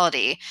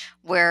bimodality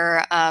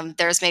where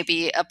there's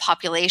maybe a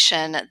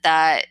population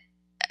that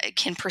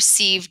can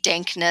perceive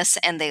dankness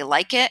and they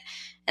like it,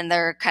 and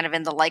they're kind of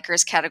in the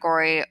likers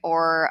category,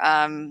 or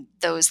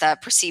those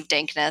that perceive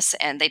dankness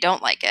and they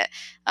don't like it.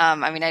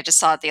 I just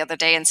saw it the other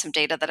day in some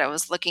data that I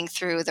was looking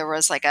through. There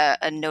was like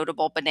a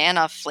notable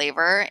banana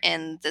flavor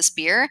in this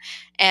beer,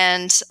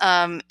 and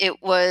there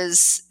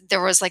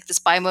was like this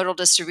bimodal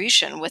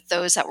distribution with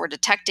those that were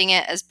detecting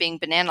it as being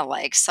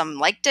banana-like. Some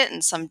liked it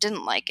and some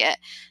didn't like it.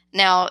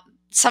 Now,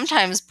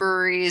 sometimes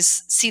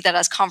breweries see that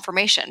as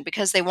confirmation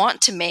because they want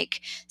to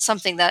make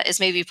something that is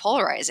maybe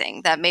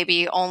polarizing, that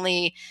maybe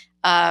only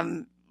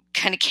kind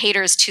of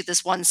caters to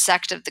this one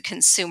sect of the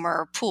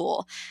consumer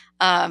pool.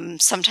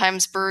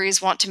 Sometimes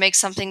breweries want to make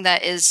something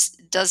that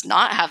does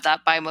not have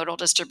that bimodal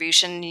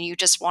distribution, and you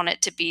just want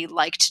it to be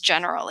liked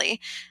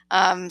generally.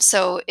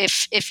 So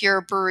if you're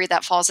a brewery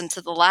that falls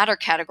into the latter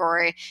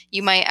category,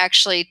 you might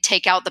actually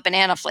take out the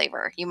banana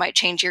flavor. You might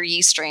change your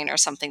yeast strain or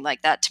something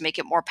like that to make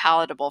it more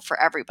palatable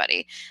for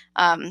everybody.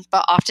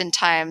 But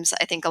oftentimes,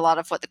 I think a lot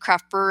of what the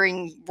craft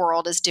brewing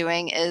world is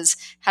doing is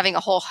having a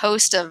whole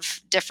host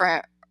of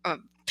different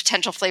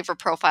potential flavor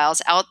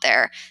profiles out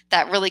there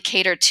that really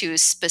cater to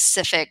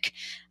specific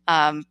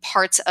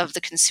parts of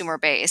the consumer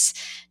base.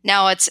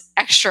 Now, it's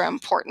extra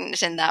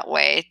important in that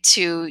way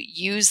to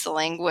use the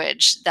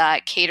language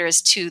that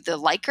caters to the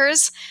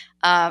likers,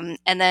 and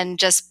then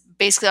just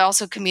basically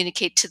also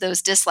communicate to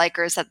those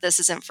dislikers that this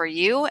isn't for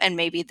you and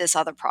maybe this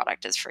other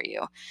product is for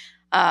you.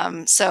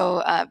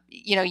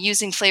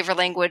 Using flavor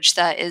language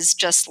that is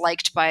just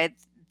liked by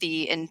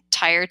the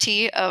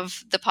entirety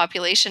of the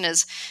population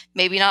is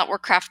maybe not where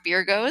craft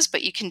beer goes,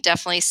 but you can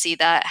definitely see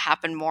that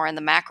happen more in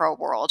the macro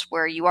world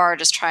where you are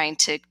just trying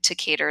to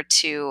cater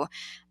to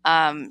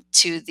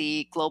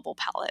the global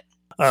palate.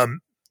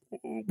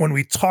 When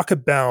we talk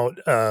about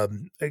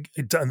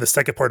the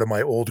second part of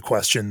my old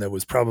question that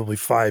was probably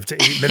 5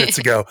 to 8 minutes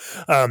ago,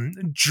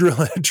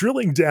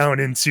 drilling down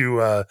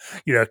into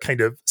kind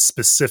of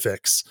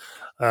specifics,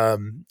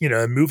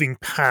 moving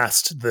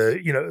past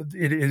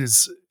it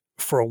is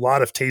for a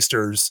lot of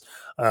tasters,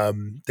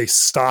 they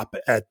stop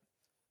at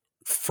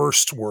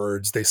first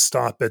words, they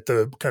stop at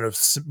the kind of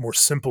more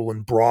simple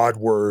and broad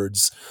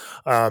words,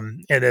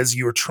 and as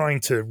you're trying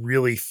to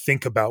really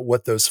think about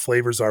what those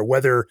flavors are,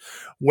 whether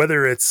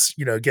it's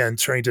again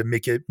trying to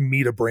make it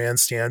meet a brand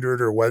standard,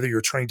 or whether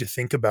you're trying to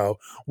think about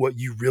what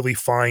you really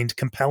find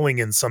compelling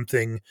in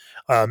something,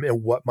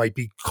 and what might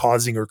be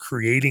causing or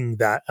creating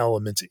that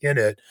element in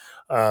it,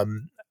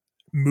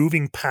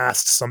 moving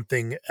past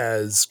something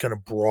as kind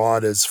of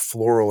broad as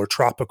floral or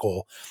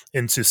tropical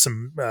into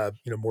some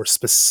more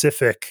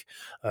specific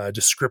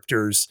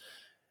descriptors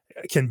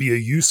can be a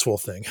useful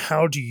thing.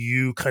 How do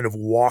you kind of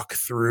walk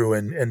through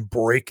and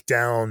break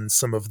down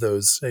some of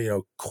those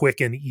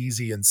quick and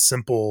easy and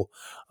simple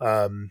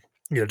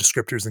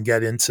descriptors and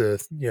get into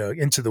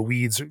into the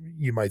weeds,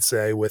 you might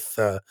say, with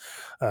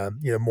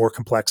more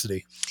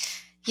complexity.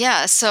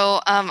 Yeah,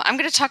 so I'm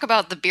going to talk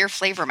about the beer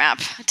flavor map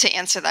to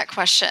answer that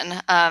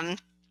question.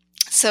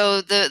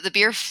 So the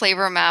beer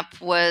flavor map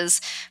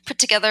was put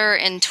together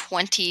in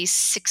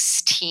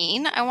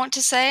 2016, I want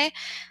to say.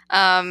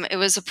 It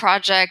was a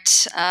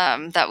project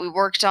that we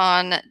worked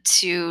on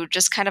to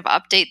just kind of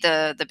update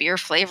the beer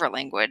flavor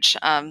language.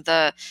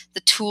 The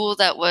tool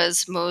that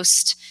was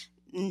most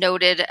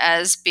noted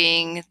as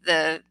being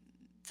the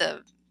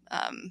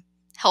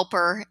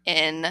helper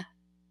in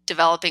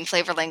developing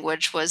flavor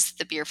language was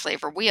the beer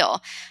flavor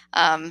wheel.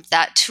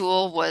 That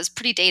tool was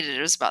pretty dated.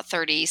 It was about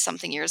 30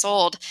 something years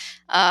old,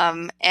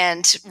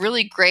 and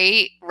really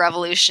great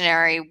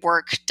revolutionary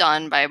work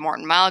done by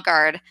Morton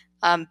Malgard,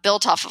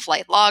 built off of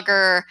light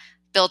lager,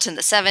 built in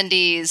the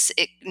 70s.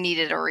 It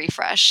needed a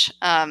refresh.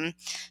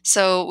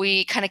 So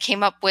we kind of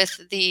came up with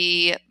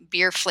the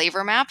beer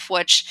flavor map,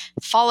 which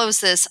follows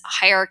this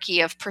hierarchy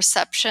of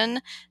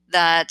perception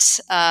that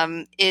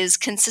is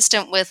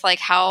consistent with like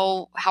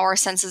how our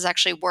senses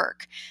actually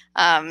work.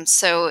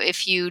 So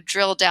if you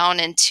drill down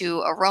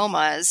into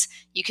aromas,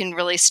 you can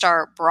really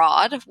start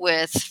broad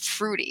with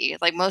fruity.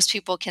 Like most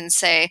people can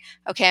say,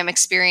 okay, I'm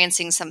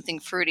experiencing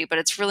something fruity, but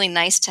it's really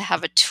nice to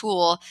have a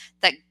tool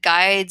that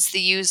guides the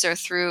user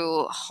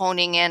through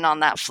honing in on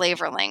that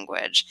flavor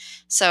language.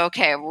 So,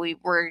 okay,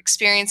 we're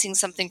experiencing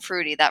something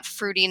fruity. That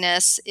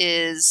fruitiness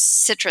is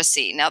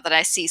citrusy. Now that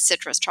I see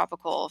citrus,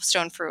 tropical,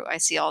 stone fruit, I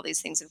see all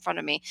these things in front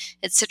of me.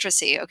 It's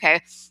citrusy, okay?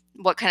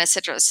 What kind of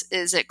citrus?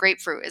 Is it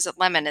grapefruit? Is it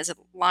lemon? Is it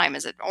lime?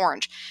 Is it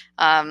orange?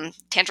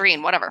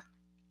 Tangerine, whatever.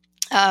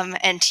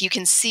 And you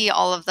can see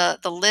all of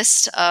the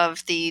list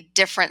of the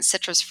different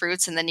citrus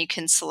fruits, and then you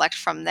can select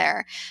from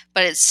there.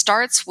 But it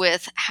starts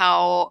with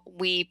how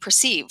we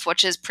perceive,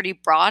 which is pretty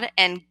broad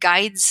and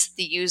guides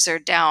the user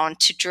down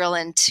to drill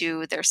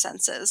into their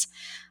senses.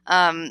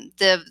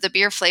 The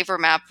beer flavor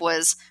map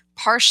was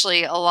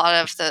partially a lot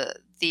of the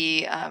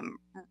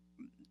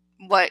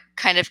what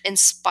kind of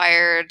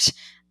inspired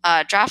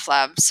Draft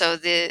Lab. So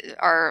the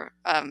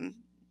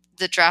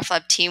Draft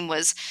Lab team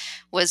was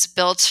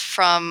built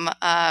from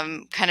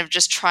kind of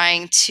just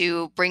trying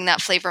to bring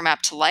that flavor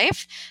map to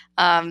life.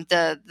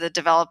 The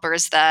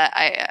developers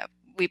that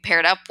we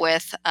paired up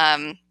with,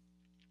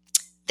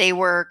 they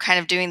were kind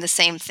of doing the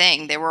same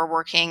thing. They were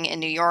working in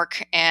New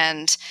York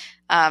and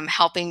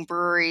helping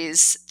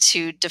breweries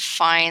to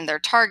define their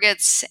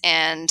targets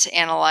and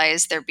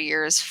analyze their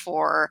beers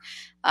for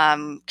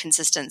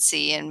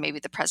consistency and maybe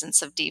the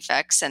presence of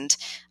defects. And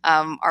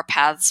our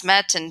paths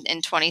met in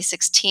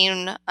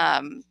 2016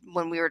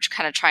 when we were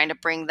kind of trying to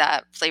bring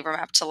that flavor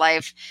map to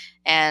life.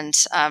 And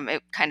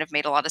it kind of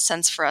made a lot of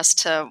sense for us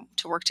to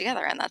work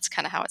together. And that's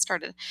kind of how it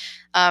started.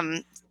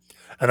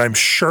 And I'm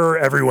sure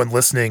everyone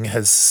listening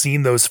has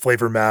seen those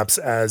flavor maps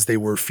as they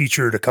were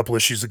featured a couple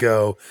issues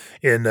ago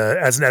in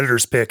as an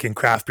editor's pick in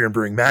Craft Beer and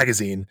Brewing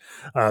Magazine.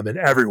 And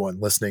everyone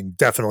listening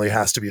definitely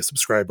has to be a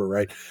subscriber,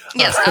 right?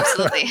 Yes,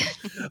 absolutely.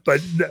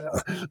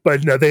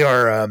 but no,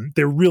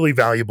 they're really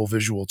valuable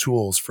visual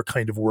tools for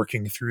kind of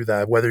working through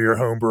that. Whether you're a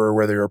home brewer,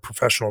 whether you're a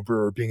professional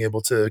brewer, being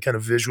able to kind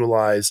of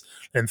visualize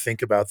and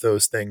think about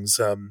those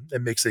things,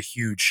 it makes a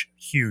huge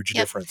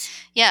difference.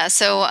 Yeah,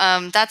 so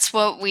that's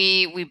what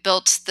we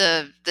built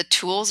the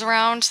tools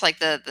around, like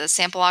the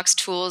Sampleox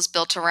tools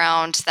built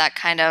around that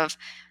kind of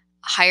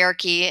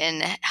hierarchy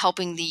and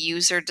helping the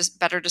user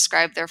better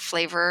describe their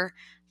flavor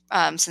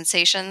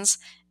sensations.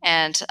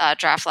 And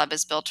Draft Lab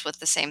is built with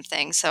the same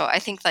thing. So I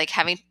think like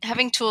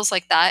having tools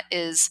like that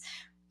is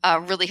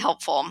really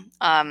helpful.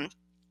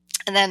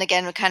 And then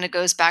again, it kind of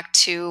goes back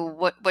to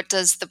what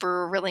does the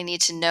brewer really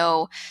need to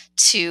know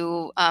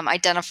to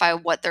identify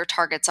what their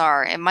targets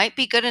are. It might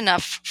be good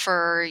enough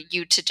for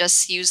you to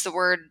just use the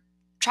word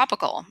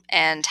tropical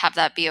and have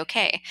that be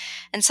okay.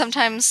 And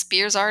sometimes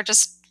beers are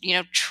just,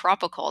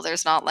 tropical.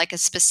 There's not like a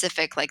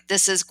specific, like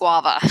this is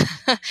guava.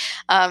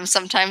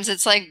 Sometimes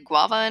it's like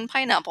guava and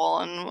pineapple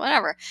and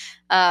whatever.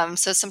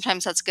 So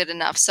sometimes that's good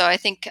enough. So I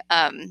think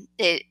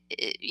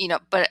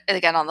but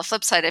again, on the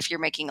flip side, if you're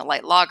making a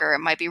light lager, it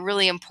might be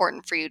really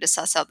important for you to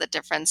suss out the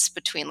difference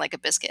between like a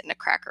biscuit and a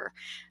cracker.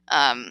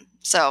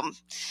 So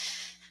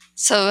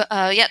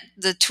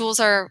the tools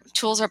are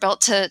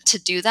built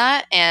to do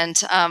that,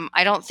 and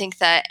I don't think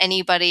that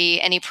any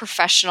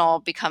professional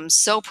becomes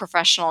so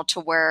professional to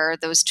where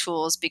those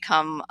tools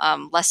become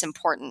less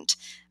important.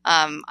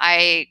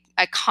 I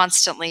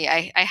constantly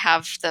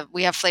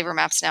we have flavor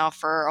maps now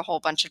for a whole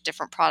bunch of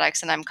different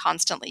products, and I'm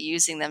constantly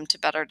using them to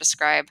better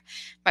describe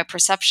my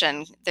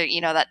perception.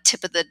 That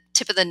tip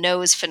of the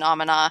nose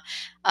phenomena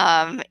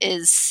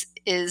is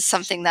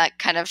something that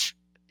kind of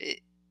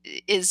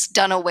is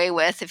done away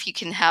with if you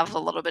can have a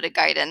little bit of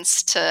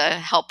guidance to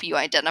help you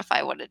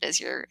identify what it is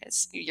you're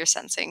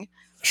sensing.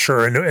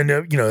 Sure,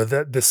 and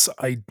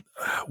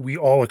we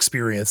all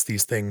experience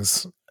these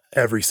things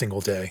every single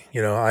day.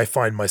 I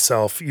find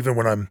myself, even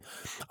when I'm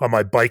on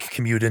my bike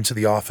commute into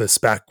the office,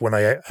 back when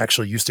I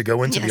actually used to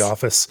go into the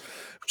office,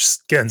 which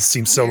again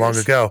seems so long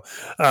ago.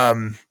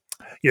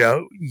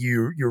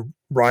 you're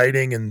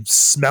riding and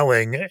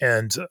smelling,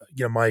 and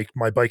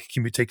my bike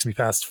commute takes me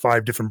past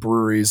 5 different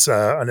breweries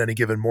on any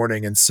given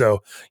morning, and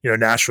so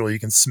naturally you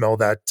can smell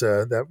that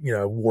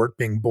wort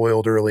being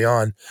boiled early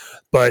on.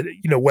 But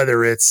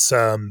whether it's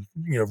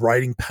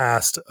riding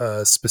past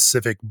a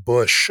specific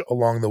bush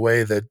along the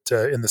way that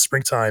in the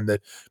springtime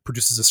that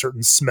produces a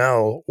certain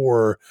smell,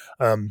 or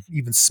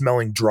even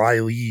smelling dry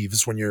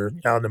leaves when you're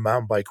out on a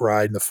mountain bike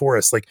ride in the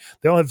forest, like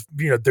they all have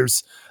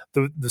there's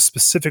the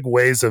specific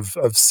ways of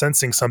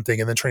sensing something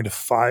and then trying to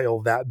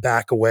file that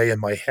back away in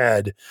my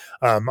head.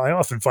 I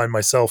often find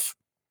myself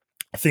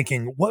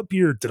thinking, what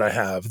beer did I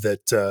have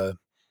that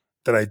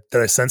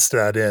I sensed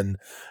that in,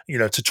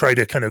 to try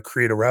to kind of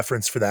create a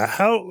reference for that.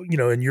 How,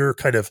 in your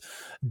kind of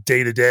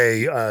day to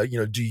day,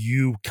 do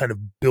you kind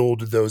of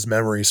build those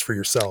memories for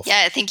yourself?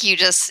 Yeah, I think you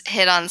just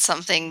hit on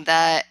something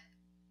that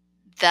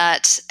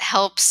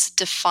helps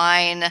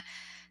define,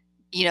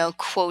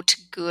 quote,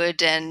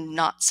 good and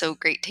not so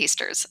great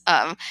tasters.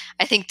 I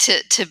think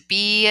to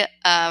be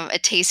a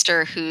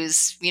taster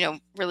who's,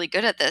 really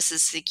good at this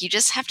is like, you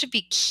just have to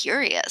be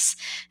curious.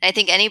 And I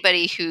think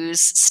anybody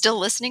who's still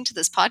listening to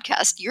this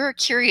podcast, you're a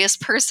curious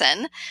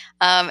person,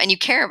 and you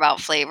care about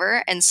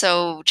flavor. And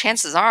so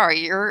chances are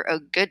you're a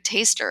good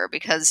taster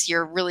because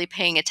you're really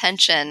paying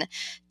attention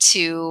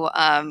to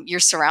your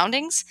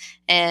surroundings,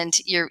 and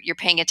you're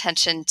paying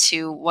attention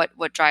to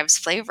what drives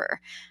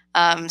flavor.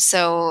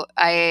 So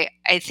I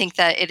think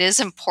that it is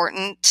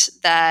important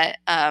that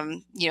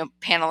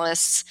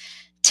panelists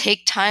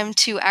take time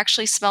to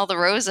actually smell the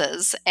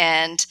roses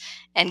and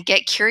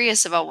get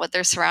curious about what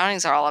their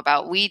surroundings are all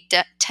about. We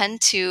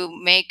tend to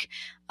make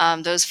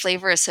those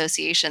flavor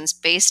associations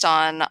based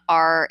on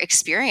our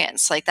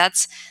experience. Like that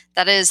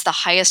is the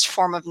highest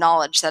form of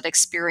knowledge, that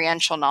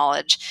experiential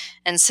knowledge,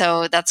 and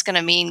so that's going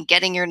to mean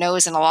getting your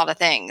nose in a lot of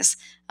things.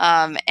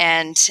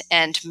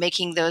 And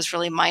making those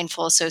really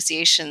mindful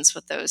associations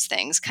with those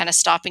things, kind of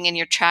stopping in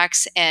your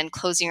tracks and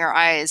closing your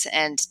eyes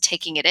and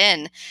taking it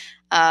in,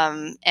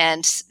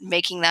 and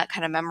making that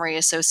kind of memory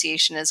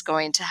association is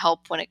going to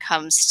help when it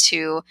comes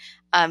to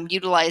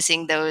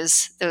utilizing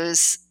those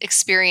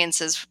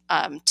experiences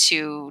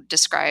to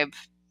describe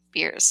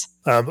beers.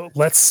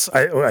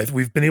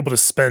 We've been able to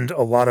spend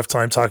a lot of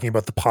time talking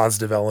about the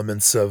positive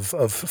elements of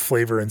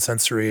flavor and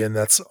sensory, and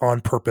that's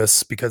on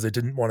purpose because I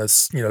didn't want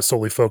to,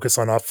 solely focus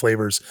on off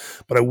flavors,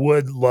 but I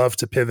would love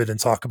to pivot and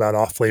talk about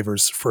off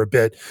flavors for a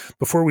bit.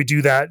 Before we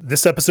do that,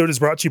 this episode is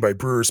brought to you by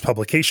Brewers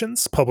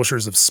Publications,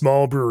 publishers of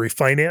Small Brewery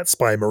Finance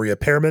by Maria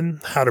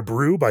Pearman, How to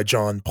Brew by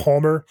John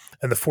Palmer,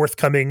 and the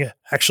forthcoming,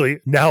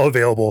 actually now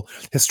available,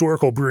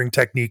 Historical Brewing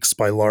Techniques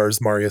by Lars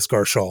Marius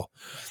Garshol.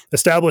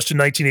 Established in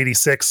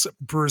 1986,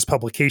 Brewers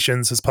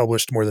Publications has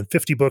published more than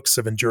 50 books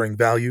of enduring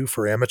value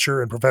for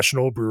amateur and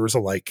professional brewers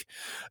alike.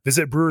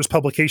 Visit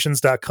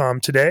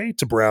brewerspublications.com today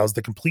to browse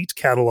the complete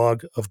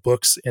catalog of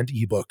books and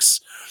ebooks.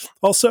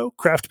 Also,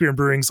 Craft Beer and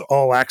Brewing's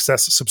All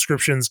Access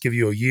subscriptions give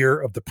you a year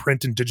of the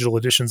print and digital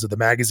editions of the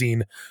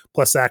magazine,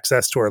 plus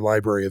access to our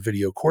library of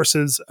video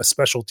courses, a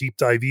special deep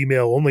dive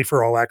email only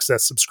for All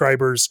Access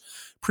subscribers,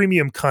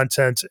 premium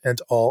content, and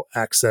All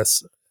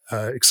Access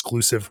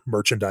exclusive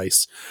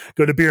merchandise.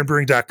 Go to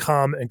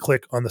beerandbrewing.com and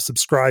click on the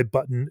subscribe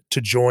button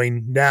to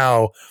join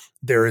now.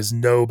 There is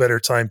no better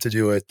time to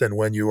do it than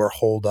when you are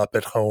holed up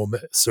at home,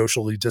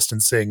 socially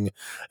distancing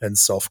and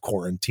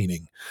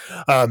self-quarantining.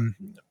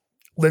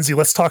 Lindsay,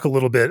 let's talk a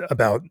little bit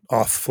about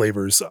off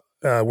flavors.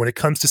 When it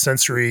comes to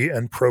sensory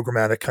and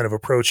programmatic kind of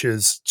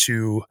approaches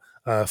to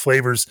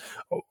flavors,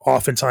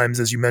 oftentimes,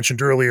 as you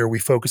mentioned earlier, we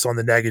focus on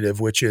the negative,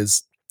 which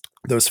is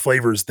those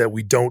flavors that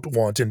we don't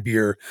want in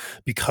beer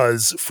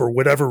because for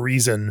whatever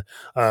reason,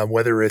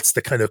 whether it's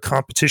the kind of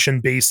competition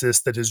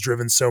basis that has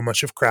driven so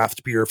much of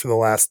craft beer for the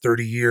last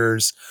 30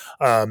 years,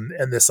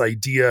 and this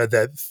idea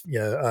that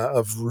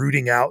of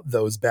rooting out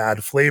those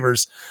bad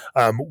flavors,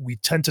 we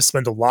tend to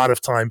spend a lot of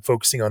time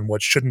focusing on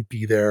what shouldn't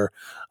be there.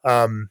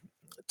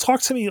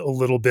 Talk to me a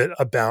little bit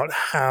about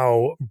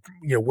how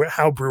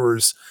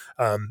brewers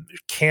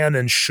can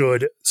and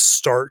should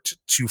start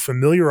to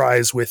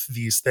familiarize with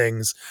these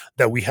things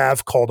that we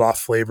have called off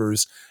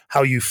flavors,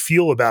 how you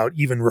feel about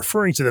even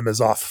referring to them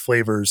as off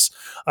flavors,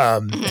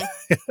 and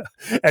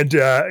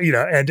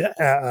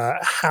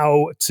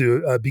how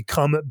to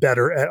become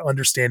better at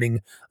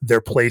understanding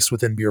their place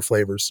within beer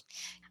flavors.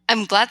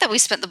 I'm glad that we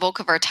spent the bulk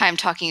of our time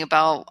talking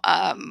about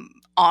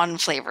on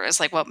flavors,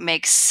 like what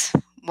makes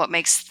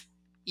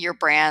your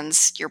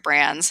brands,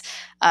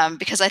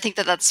 because I think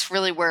that that's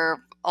really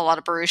where a lot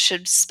of brewers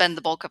should spend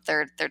the bulk of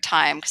their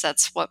time, because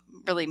that's what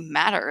really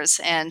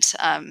matters. And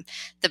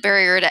the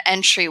barrier to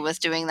entry with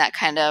doing that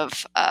kind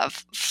of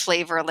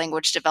flavor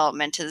language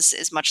development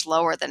is much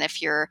lower than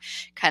if you're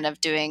kind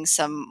of doing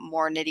some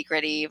more nitty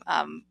gritty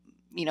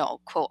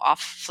quote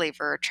off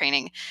flavor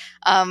training.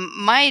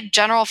 My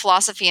general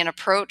philosophy and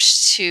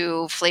approach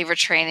to flavor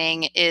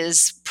training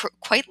is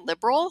quite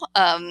liberal.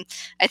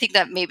 I think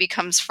that maybe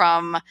comes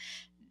from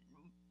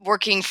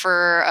working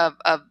for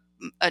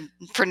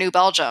for New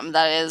Belgium,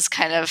 that is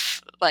kind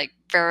of like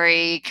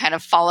very kind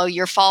of follow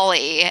your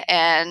folly,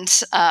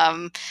 and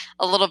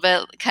a little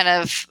bit kind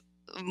of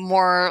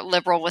more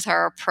liberal with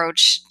our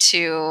approach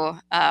to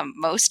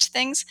most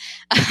things.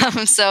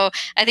 So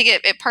I think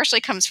it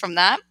partially comes from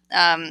that,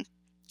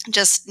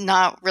 just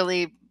not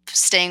really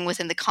staying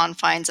within the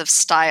confines of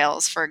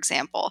styles, for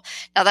example.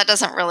 Now that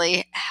doesn't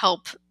really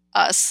help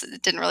us.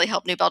 It didn't really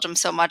help New Belgium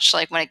so much,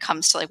 like when it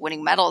comes to like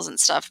winning medals and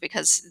stuff,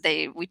 because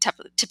we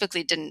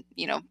typically didn't,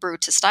 brew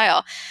to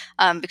style,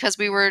 because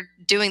we were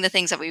doing the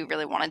things that we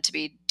really wanted to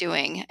be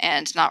doing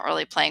and not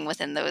really playing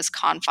within those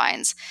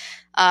confines.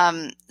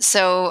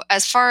 So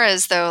as far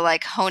as though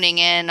like honing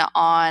in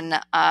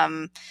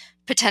on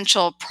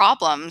potential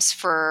problems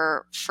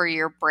for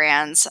your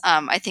brands,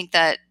 I think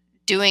that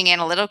doing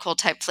analytical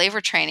type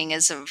flavor training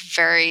is a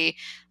very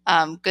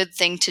good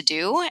thing to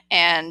do,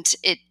 and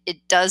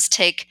it does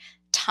take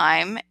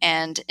time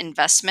and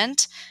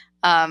investment.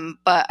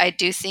 But I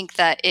do think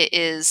that it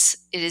is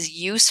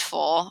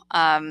useful,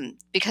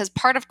 because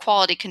part of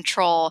quality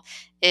control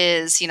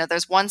is,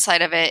 there's one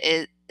side of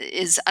it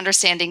is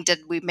understanding, did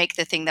we make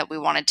the thing that we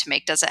wanted to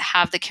make? Does it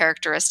have the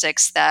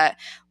characteristics that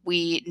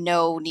we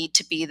know need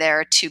to be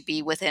there to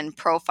be within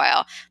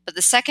profile? But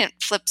the second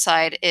flip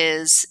side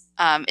is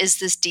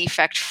this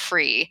defect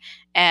free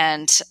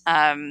and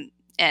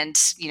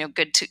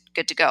good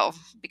to go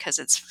because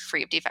it's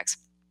free of defects.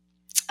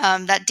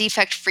 That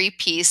defect free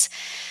piece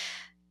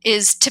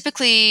is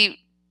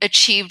typically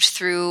achieved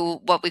through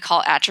what we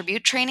call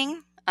attribute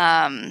training,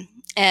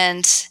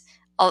 and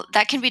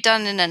that can be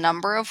done in a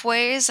number of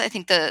ways. I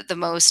think the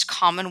most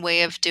common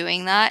way of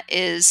doing that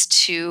is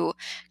to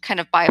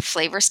kind of buy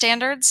flavor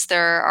standards.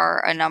 There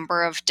are a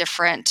number of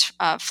different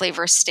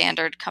flavor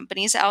standard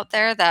companies out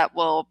there that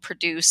will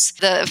produce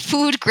the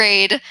food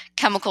grade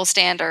chemical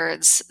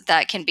standards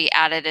that can be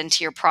added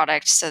into your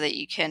product so that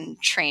you can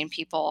train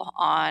people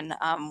on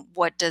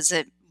what does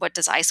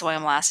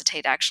isoamyl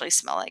acetate actually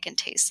smell like and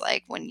taste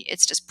like when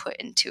it's just put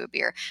into a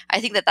beer.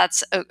 I think that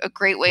that's a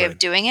great way of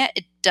doing it.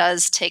 It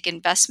does take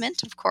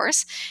investment, of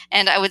course.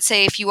 And I would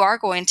say if you are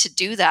going to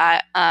do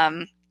that,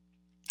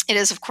 it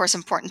is, of course,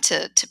 important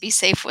to be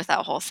safe with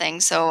that whole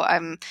thing. So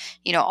I'm,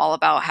 all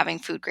about having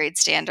food grade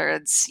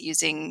standards,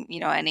 using,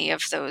 any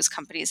of those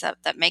companies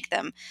that make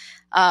them.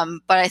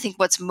 But I think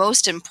what's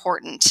most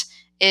important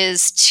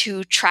is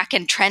to track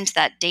and trend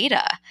that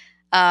data.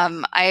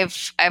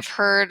 I've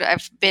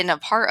been a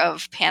part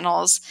of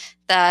panels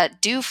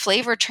that do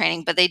flavor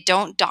training, but they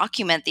don't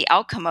document the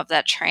outcome of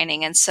that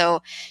training. And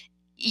so,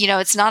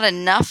 it's not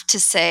enough to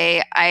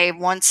say, I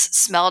once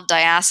smelled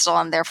diacetyl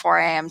and therefore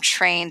I am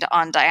trained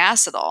on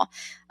diacetyl.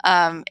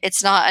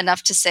 It's not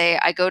enough to say,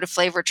 I go to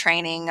flavor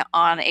training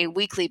on a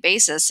weekly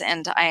basis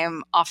and I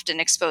am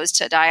often exposed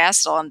to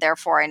diacetyl and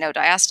therefore I know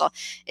diacetyl.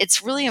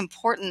 It's really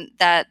important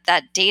that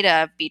that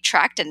data be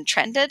tracked and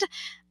trended,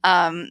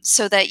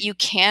 so that you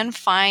can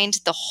find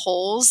the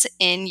holes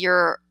in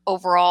your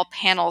overall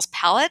panel's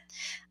palette,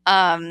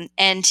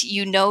 and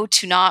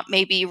to not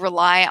maybe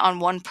rely on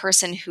one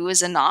person who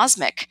is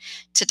anosmic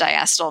to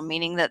diacetyl,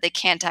 meaning that they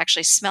can't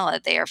actually smell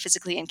it. They are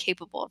physically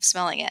incapable of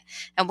smelling it.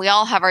 And we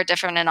all have our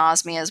different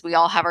anosmias. We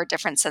all have our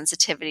different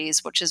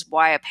sensitivities, which is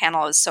why a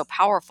panel is so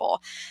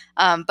powerful.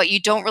 But you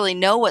don't really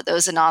know what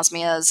those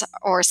anosmias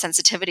or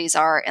sensitivities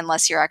are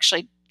unless you're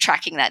actually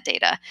tracking that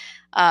data.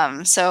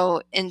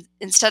 So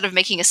instead of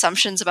making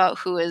assumptions about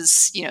who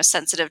is,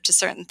 sensitive to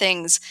certain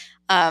things,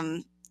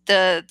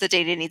 the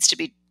data needs to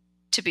be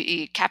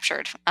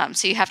captured.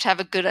 So you have to have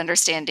a good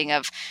understanding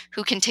of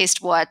who can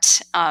taste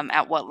what,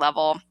 at what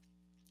level,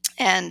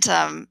 and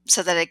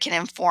so that it can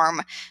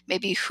inform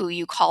maybe who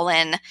you call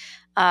in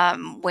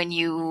when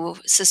you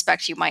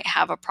suspect you might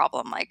have a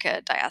problem like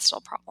a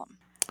diacetyl problem.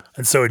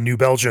 And so in New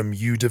Belgium,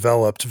 you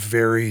developed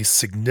very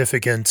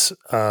significant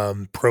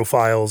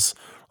profiles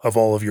of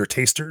all of your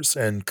tasters,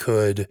 and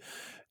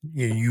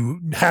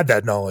you had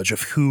that knowledge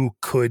of who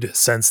could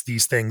sense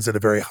these things at a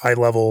very high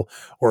level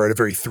or at a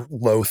very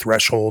low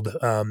threshold,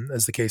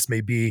 as the case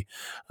may be,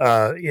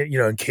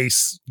 in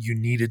case you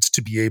needed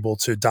to be able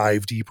to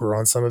dive deeper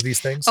on some of these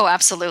things. Oh,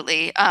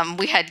 absolutely.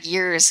 We had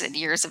years and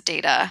years of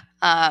data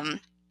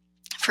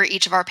for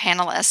each of our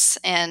panelists,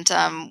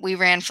 and we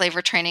ran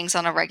flavor trainings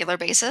on a regular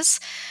basis,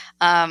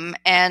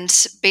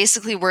 and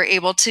basically we're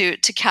able to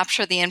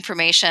capture the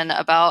information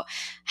about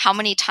how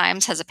many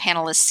times has a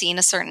panelist seen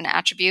a certain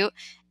attribute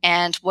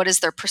and what is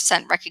their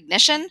percent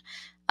recognition,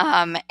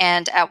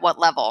 and at what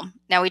level.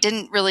 Now, we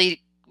didn't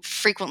really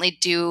frequently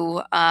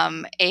do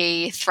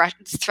a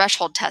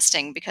threshold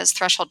testing, because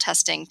threshold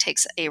testing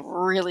takes a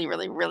really,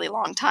 really, really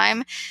long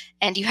time,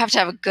 and you have to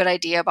have a good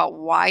idea about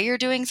why you're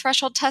doing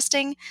threshold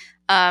testing.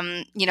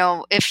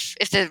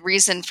 If the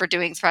reason for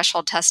doing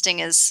threshold testing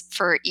is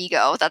for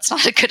ego, that's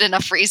not a good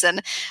enough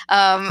reason.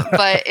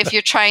 But if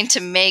you're trying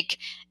to make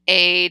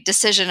a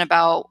decision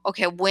about,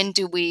 okay, when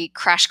do we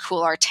crash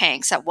cool our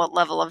tanks? At what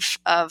level of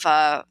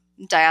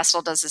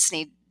diacetyl does this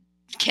need?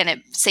 Can it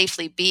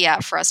safely be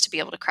at for us to be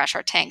able to crash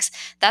our tanks?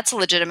 That's a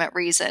legitimate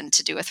reason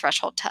to do a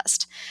threshold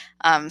test.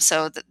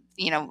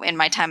 In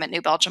my time at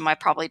New Belgium, I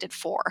probably did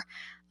 4.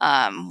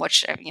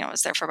 which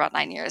was there for about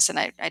 9 years, and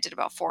I did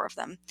about 4 of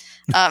them.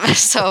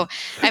 So,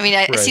 I mean,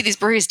 I see these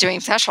breweries doing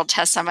threshold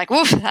tests. I'm like,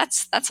 whoa,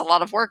 that's a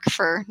lot of work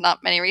for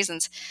not many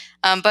reasons.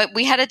 But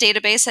we had a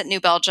database at New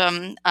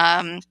Belgium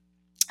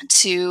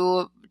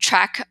to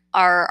track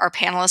our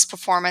panelists'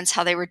 performance,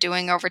 how they were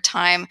doing over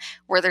time,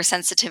 where their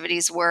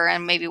sensitivities were,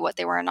 and maybe what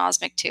they were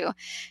anosmic to.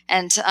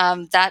 And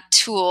that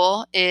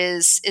tool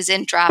is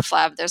in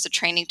DraftLab. There's a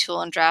training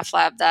tool in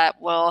DraftLab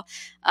that will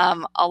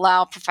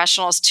allow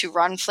professionals to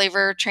run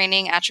flavor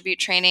training, attribute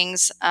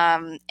trainings,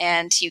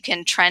 and you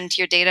can trend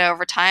your data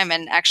over time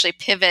and actually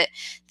pivot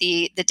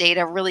the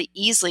data really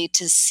easily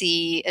to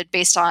see it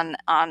based on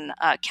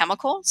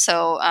chemical.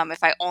 So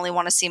if I only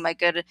want to see my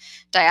good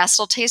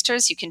diacetyl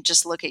tasters, you can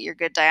just look at your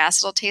good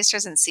diacetyl tasters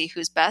and see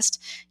who's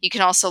best. You can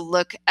also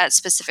look at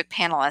specific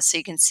panelists. So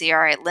you can see,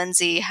 all right,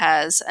 Lindsay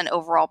has an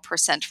overall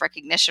percent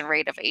recognition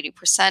rate of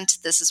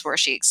 80%. This is where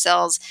she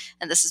excels,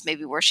 and this is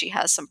maybe where she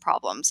has some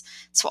problems.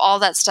 So all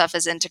that stuff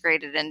is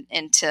integrated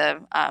into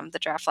the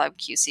DraftLab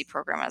QC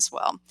program as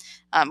well,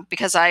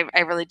 because I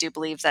really do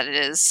believe that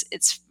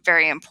it's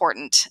very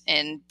important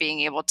in being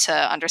able to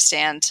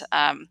understand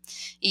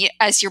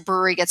as your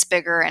brewery gets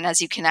bigger and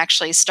as you can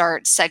actually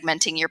start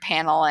segmenting your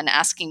panel and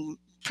asking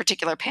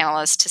particular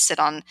panelists to sit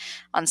on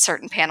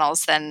certain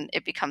panels, then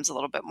it becomes a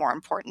little bit more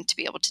important to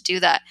be able to do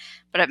that.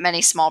 But at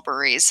many small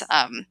breweries,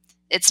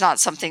 it's not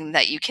something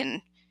that you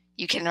can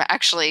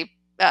actually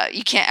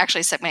you can't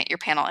actually segment your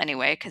panel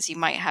anyway, because you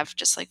might have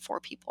just like 4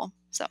 people.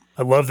 So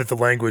I love that the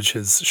language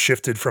has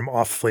shifted from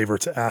off flavor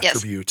to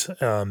attribute.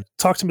 Yes.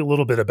 Talk to me a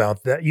little bit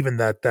about that, even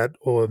that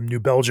New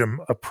Belgium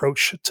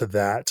approach to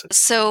that.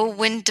 So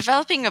when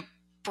developing a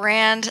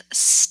brand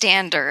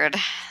standard,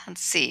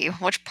 let's see,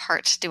 which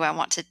part do I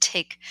want to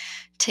take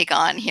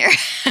on here?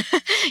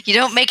 You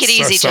don't make it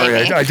easy,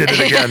 sorry, Jamie. I did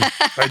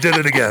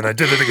it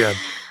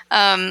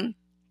again.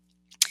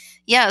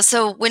 Yeah,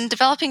 so when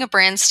developing a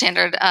brand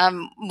standard,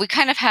 we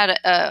kind of had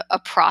a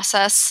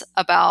process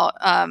about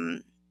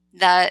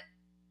that.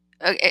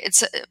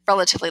 It's a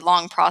relatively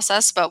long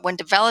process, but when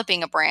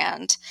developing a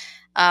brand,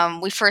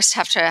 we first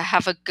have to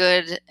have a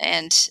good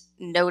and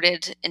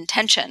noted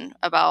intention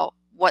about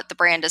what the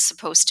brand is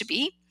supposed to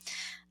be.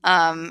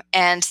 And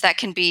that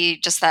can be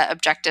just that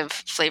objective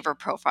flavor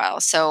profile.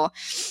 So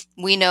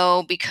we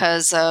know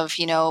because of,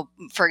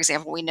 for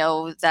example, we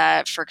know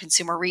that for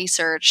consumer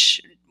research,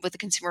 with the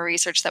consumer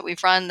research that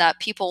we've run, that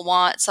people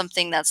want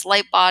something that's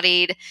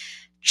light-bodied,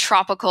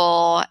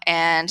 tropical,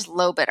 and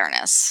low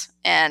bitterness.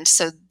 And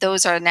so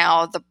those are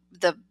now the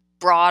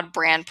broad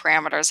brand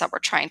parameters that we're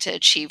trying to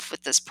achieve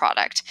with this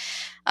product.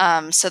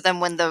 So then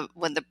when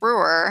the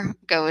brewer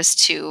goes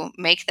to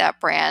make that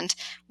brand,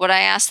 what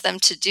I ask them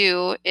to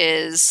do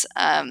is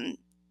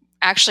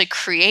actually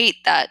create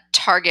that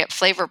target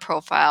flavor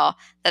profile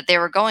that they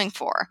were going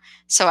for.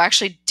 So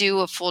actually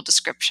do a full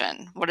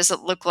description. What does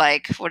it look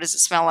like? What does it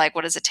smell like?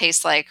 What does it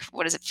taste like?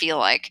 What does it feel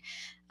like?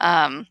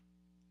 And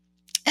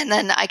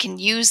then I can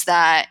use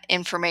that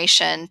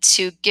information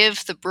to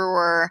give the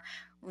brewer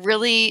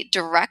really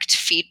direct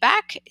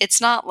feedback.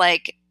 It's not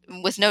like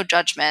with no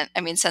judgment.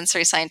 I mean,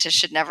 sensory scientists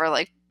should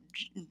never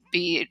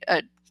be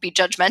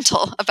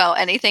judgmental about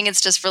anything.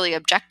 It's just really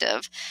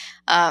objective.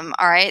 All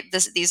right,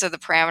 these are the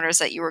parameters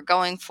that you were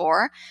going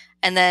for.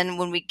 And then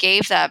when we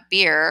gave that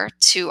beer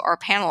to our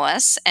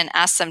panelists and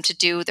asked them to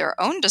do their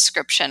own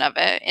description of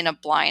it in a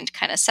blind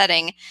kind of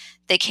setting,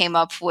 they came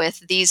up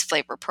with these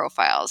flavor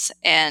profiles.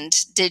 And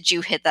did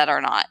you hit that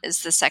or not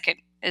is the second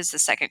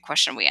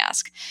question we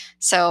ask.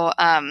 So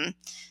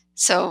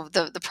so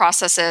the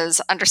process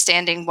is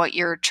understanding what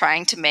you're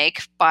trying to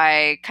make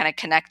by kind of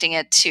connecting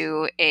it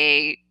to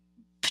a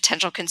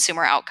potential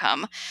consumer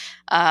outcome.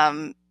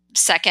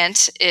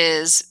 Second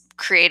is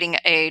creating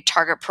a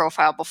target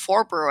profile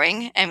before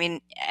brewing. I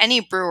mean,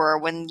 any brewer,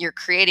 when you're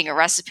creating a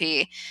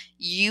recipe,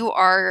 you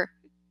are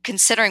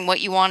considering what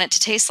you want it to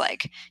taste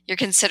like. You're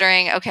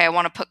considering, okay, I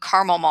want to put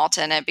caramel malt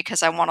in it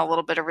because I want a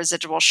little bit of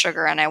residual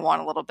sugar and I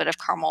want a little bit of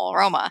caramel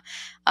aroma.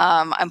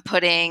 I'm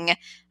putting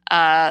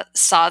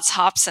Sods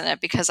hops in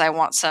it because I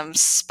want some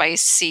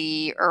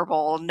spicy,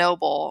 herbal,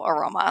 noble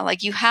aroma.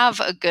 Like, you have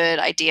a good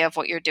idea of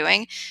what you're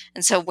doing.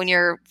 And so when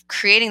you're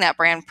creating that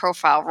brand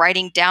profile,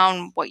 writing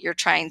down what you're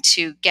trying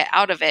to get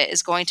out of it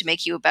is going to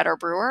make you a better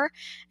brewer.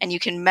 And you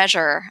can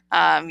measure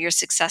your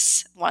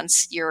success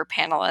once your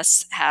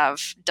panelists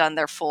have done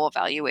their full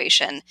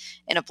evaluation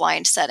in a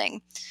blind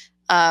setting.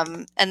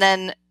 And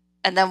then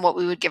what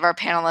we would give our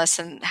panelists,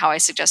 and how I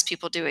suggest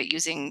people do it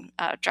using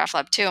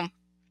DraftLab too,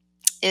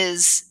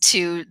 is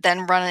to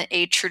then run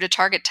a true to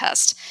target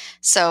test.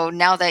 So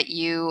now that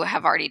you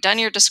have already done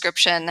your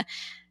description,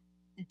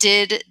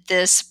 did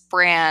this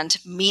brand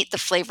meet the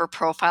flavor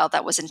profile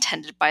that was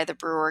intended by the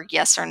brewer?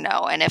 Yes or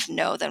no? And if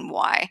no, then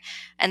why?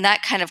 And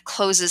that kind of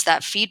closes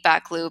that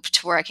feedback loop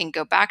to where I can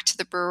go back to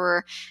the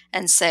brewer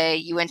and say,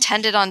 you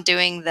intended on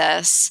doing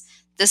this.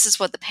 This is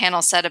what the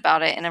panel said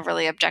about it in a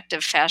really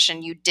objective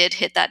fashion. You did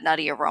hit that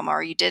nutty aroma,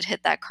 or you did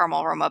hit that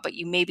caramel aroma, but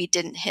you maybe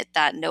didn't hit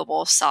that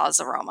noble sauce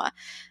aroma.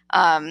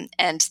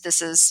 And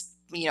this is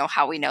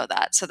how we know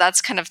that. So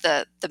that's kind of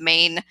the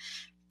main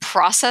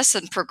process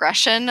and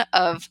progression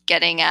of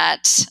getting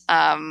at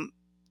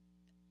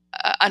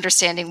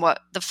understanding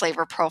what the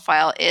flavor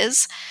profile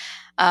is.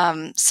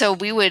 So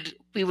we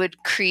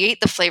would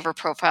create the flavor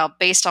profile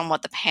based on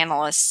what the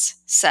panelists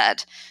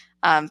said,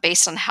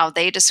 based on how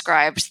they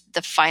described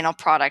the final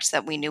product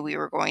that we knew we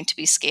were going to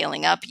be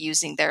scaling up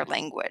using their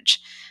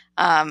language.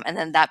 And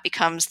then that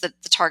becomes the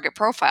target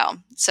profile.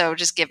 So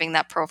just giving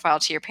that profile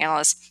to your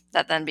panelists,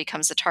 that then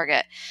becomes the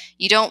target.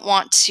 You don't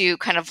want to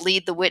kind of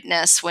lead the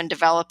witness when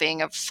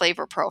developing a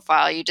flavor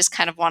profile. You just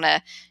kind of want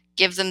to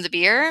give them the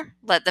beer,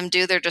 let them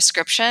do their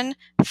description,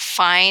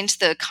 find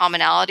the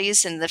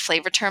commonalities in the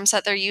flavor terms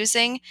that they're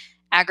using,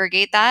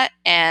 aggregate that,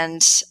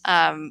 and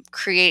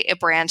create a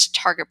brand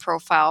target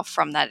profile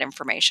from that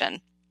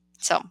information.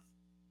 So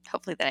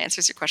hopefully that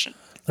answers your question.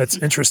 That's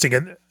interesting.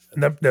 And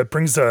that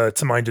brings to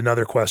mind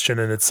another question,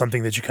 and it's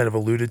something that you kind of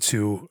alluded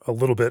to a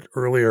little bit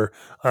earlier.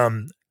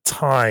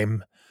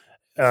 Time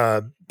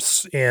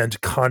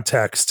and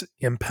context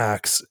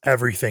impacts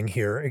everything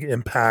here. It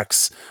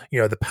impacts,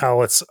 the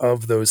palates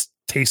of those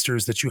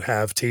tasters that you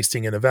have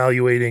tasting and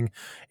evaluating.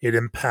 It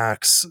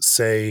impacts,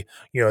 say,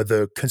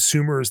 the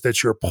consumers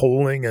that you're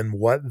polling and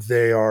what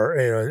they are,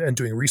 and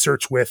doing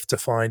research with to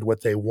find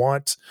what they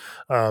want.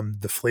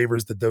 The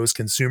flavors that those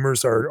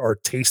consumers are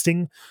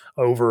tasting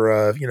over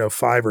a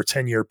 5 or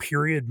 10 year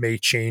period may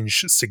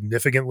change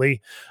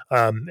significantly,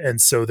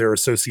 and so their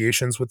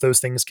associations with those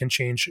things can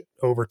change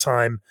over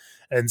time.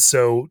 And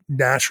so,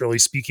 naturally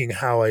speaking,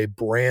 how a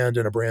brand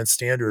and a brand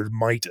standard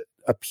might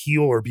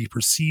appeal or be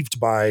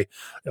perceived by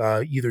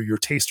either your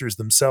tasters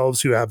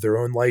themselves, who have their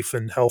own life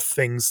and health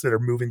things that are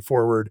moving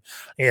forward,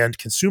 and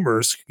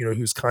consumers,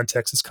 whose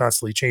context is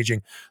constantly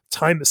changing.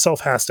 Time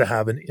itself has to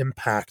have an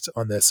impact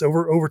on this.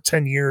 Over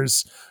 10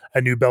 years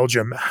at New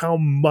Belgium, how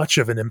much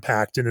of an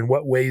impact and in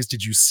what ways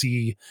did you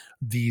see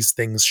these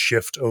things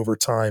shift over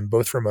time,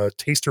 both from a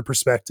taster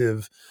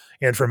perspective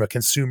and from a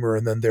consumer,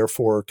 and then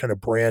therefore kind of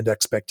brand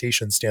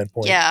expectation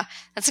standpoint? Yeah,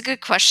 that's a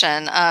good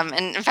question.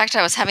 And in fact,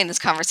 I was having this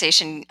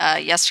conversation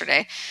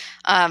yesterday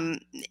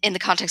in the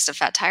context of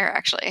Fat Tire,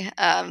 actually.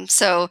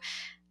 So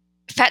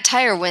Fat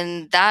Tire,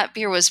 when that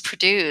beer was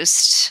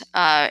produced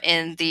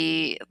in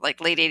the late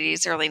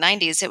 80s, early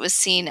 90s, it was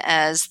seen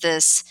as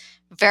this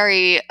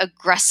very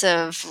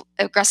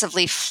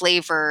aggressively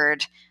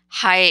flavored,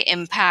 high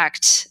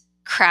impact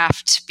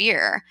craft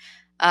beer.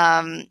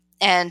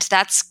 And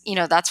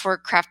that's where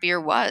craft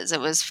beer was. It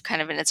was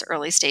kind of in its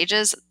early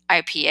stages.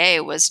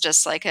 IPA was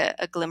just like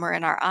a glimmer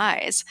in our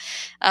eyes.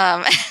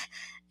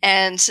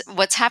 And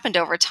what's happened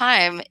over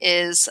time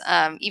is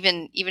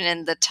even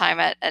in the time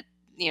at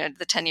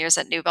the 10 years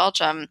at New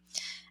Belgium,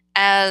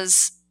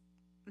 as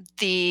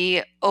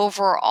the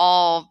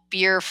overall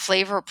beer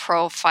flavor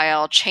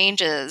profile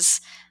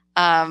changes,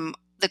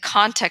 the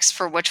context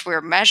for which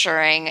we're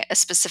measuring a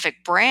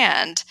specific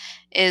brand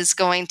is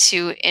going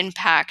to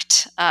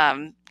impact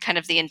kind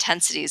of the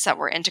intensities that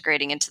we're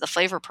integrating into the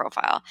flavor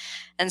profile.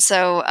 And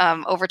so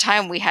over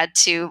time, we had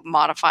to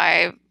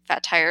modify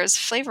Fat Tire's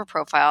flavor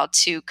profile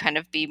to kind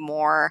of be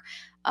more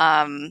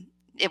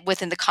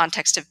within the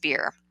context of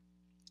beer.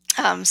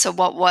 So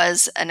what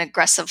was an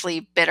aggressively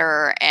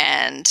bitter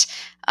and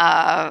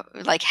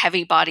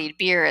heavy-bodied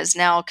beer is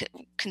now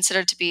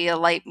considered to be a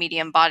light,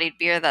 medium-bodied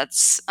beer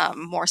that's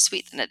more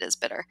sweet than it is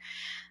bitter,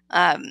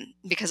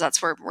 because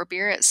that's where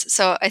beer is.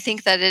 So I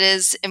think that it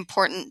is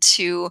important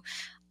to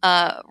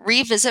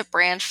revisit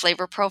brand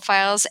flavor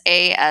profiles,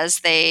 as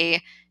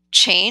they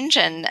change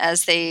and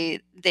as they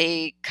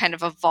kind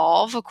of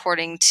evolve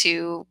according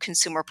to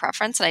consumer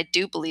preference. And I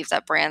do believe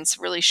that brands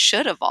really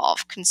should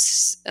evolve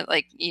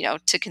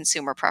to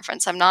consumer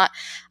preference. I'm not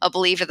a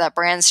believer that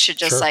brands should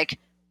just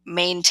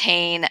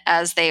maintain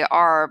as they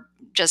are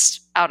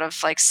just out of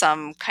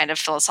some kind of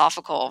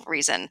philosophical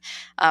reason.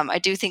 I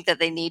do think that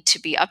they need to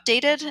be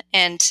updated,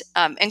 and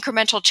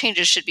incremental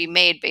changes should be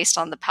made based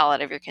on the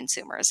palate of your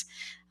consumers,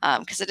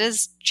 because it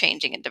is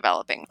changing and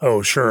developing.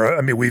 Oh, sure.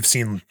 I mean, we've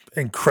seen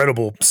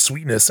incredible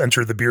sweetness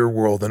enter the beer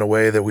world in a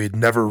way that we'd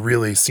never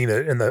really seen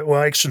it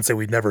I shouldn't say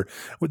we'd never.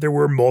 There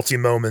were malty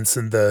moments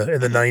in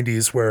the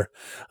 90s where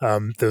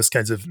those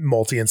kinds of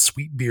malty and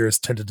sweet beers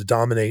tended to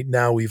dominate.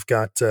 Now we've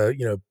got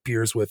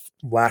beers with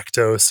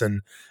lactose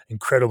and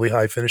incredibly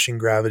high finishing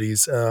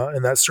gravities,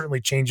 and that certainly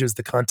changes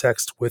the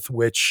context with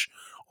which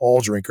all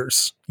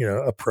drinkers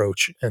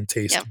approach and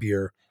taste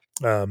beer.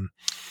 And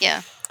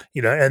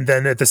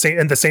then at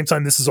the same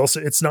time, this is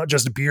also, it's not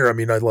just beer. I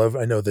mean, I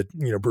know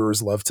that,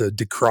 brewers love to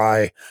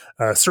decry,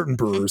 certain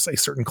brewers, a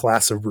certain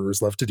class of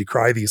brewers love to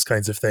decry these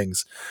kinds of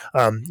things.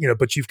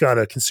 But you've got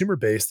a consumer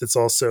base that's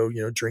also,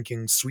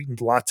 drinking sweetened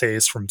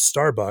lattes from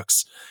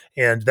Starbucks,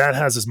 and that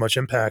has as much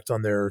impact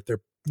on their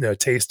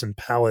taste and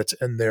palate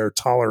and their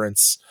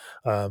tolerance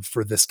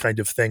for this kind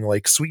of thing,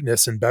 like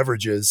sweetness in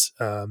beverages,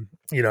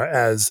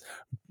 as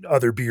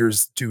other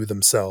beers do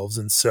themselves.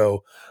 And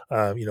so,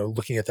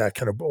 looking at that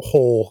kind of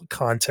whole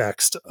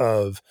context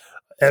of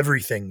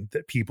everything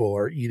that people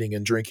are eating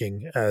and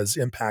drinking as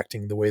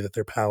impacting the way that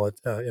their palate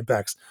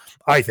impacts,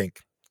 I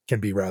think can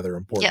be rather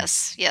important.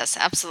 Yes,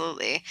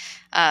 absolutely.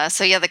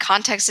 So yeah, the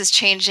context is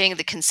changing,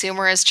 the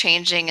consumer is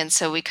changing, and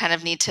so we kind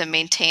of need to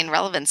maintain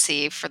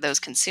relevancy for those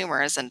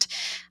consumers, and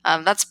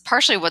that's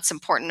partially what's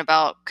important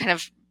about kind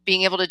of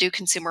being able to do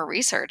consumer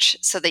research,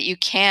 so that you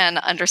can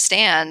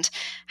understand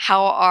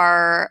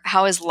how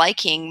is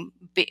liking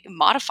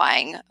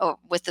modifying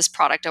with this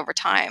product over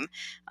time,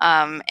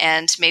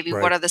 and maybe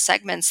what Right. are the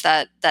segments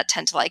that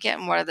tend to like it,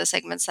 and what are the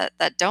segments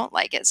that don't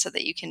like it, so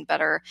that you can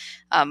better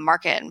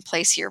market and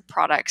place your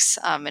products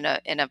in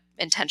a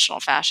intentional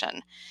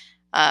fashion.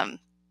 Um,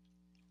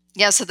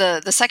 yeah. So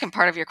the second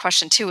part of your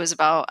question too was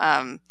about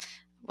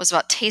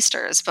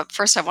tasters. But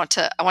first, I want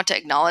to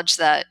acknowledge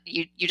that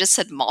you just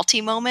said multi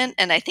moment,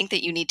 and I think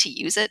that you need to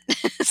use it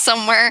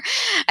somewhere.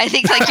 I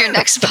think like your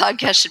next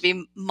podcast should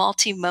be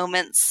multi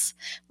moments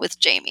with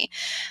Jamie.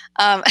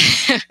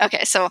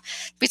 Okay. So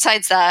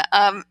besides that,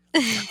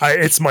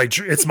 It's my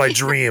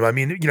dream. I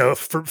mean,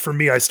 for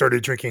me, I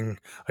started drinking.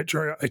 I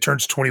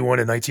turned 21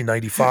 in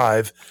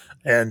 1995,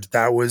 and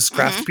that was mhm,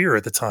 craft beer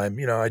at the time.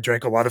 I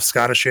drank a lot of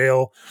Scottish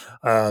ale,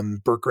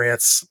 Burt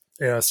Grant's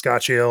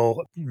Scotch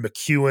ale,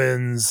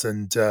 McEwen's,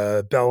 and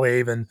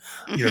Bellhaven.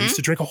 mhm, Used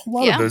to drink a whole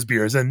lot of yeah. those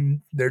beers,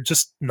 and they're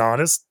just not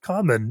as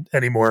common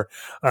anymore.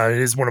 It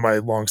is one of my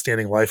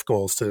longstanding life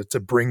goals to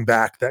bring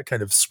back that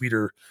kind of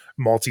sweeter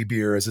malty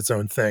beer as its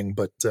own thing.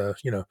 But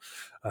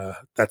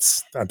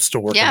that's I'm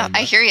still working Yeah, on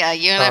I that. hear ya.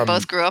 You and I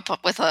both Um, grew up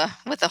with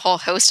a whole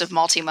host of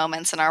multi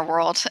moments in our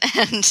world,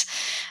 and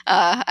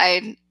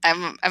I'm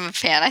a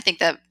fan. I think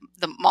that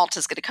the malt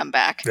is going to come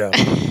back. yeah,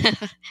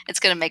 It's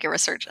going to make a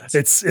resurgence.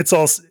 it's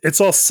all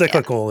Yeah,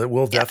 cyclical. It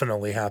will yeah.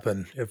 definitely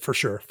happen for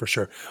sure, for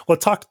sure. Well,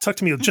 talk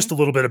to me Mhm. just a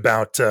little bit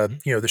about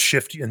the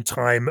shift in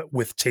time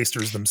with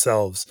tasters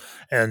themselves,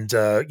 and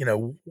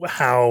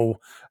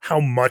how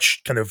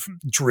much kind of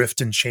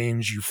drift and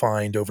change you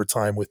find over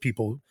time with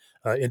people,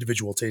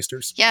 individual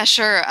tasters. Yeah,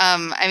 sure.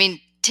 I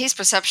mean, taste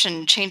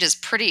perception changes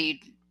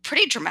pretty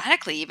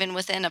dramatically, even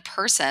within a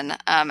person,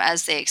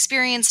 as they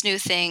experience new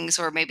things,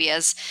 or maybe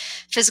as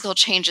physical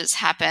changes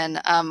happen.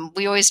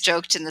 We always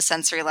joked in the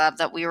sensory lab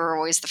that we were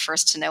always the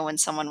first to know when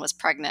someone was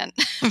pregnant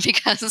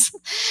because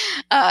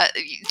uh,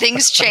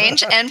 things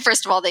change. And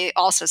first of all, they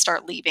also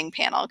start leaving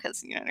panel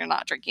because you're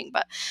not drinking.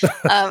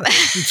 Um,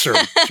 Sure,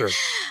 sure.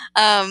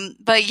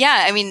 but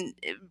yeah, I mean,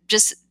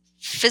 just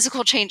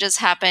physical changes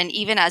happen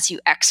even as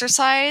you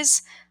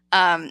exercise.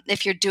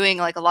 If you're doing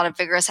like a lot of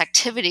vigorous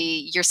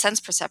activity, your sense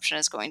perception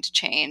is going to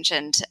change,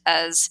 and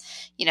as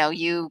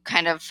you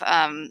kind of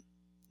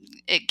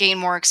gain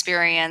more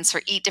experience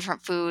or eat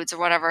different foods or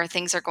whatever,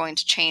 things are going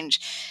to change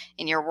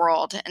in your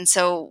world. And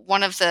so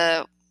one of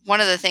the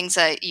things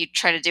that you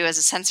try to do as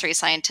a sensory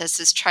scientist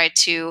is try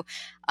to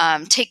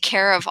take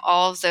care of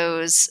all of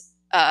those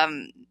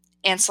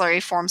ancillary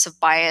forms of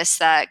bias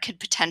that could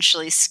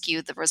potentially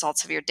skew the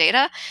results of your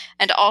data,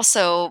 and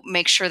also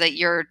make sure that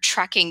you're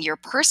tracking your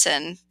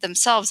person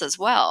themselves as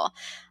well.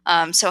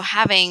 So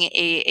having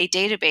a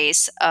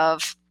database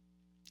of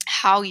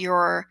how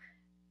your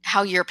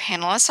how your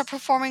panelists are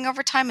performing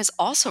over time is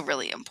also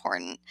really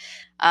important.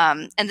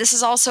 And this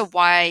is also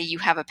why you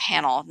have a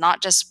panel,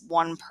 not just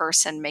one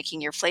person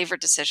making your flavor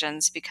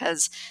decisions,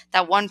 because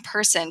that one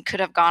person could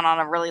have gone on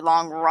a really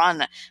long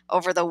run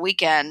over the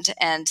weekend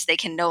and they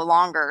can no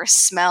longer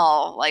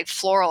smell like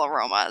floral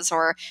aromas.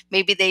 Or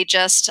maybe they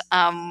just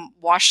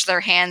washed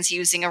their hands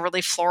using a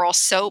really floral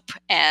soap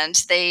and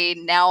they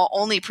now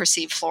only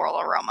perceive floral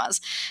aromas.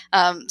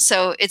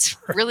 So it's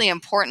really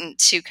important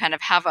to kind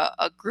of have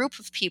a group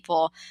of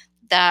people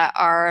that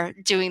are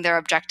doing their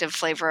objective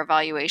flavor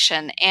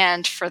evaluation,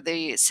 and for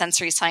the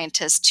sensory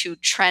scientists to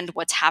trend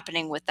what's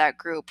happening with that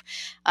group,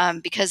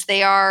 because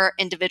they are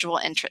individual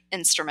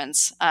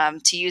instruments.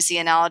 To use the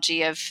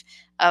analogy of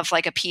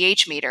like a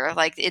pH meter,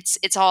 like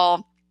it's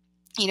all,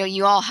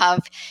 you all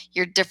have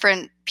your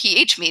different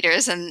pH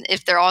meters, and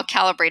if they're all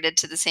calibrated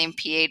to the same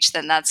pH,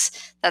 then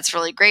that's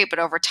really great. But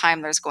over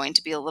time, there's going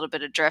to be a little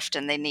bit of drift,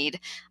 and they need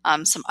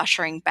some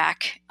ushering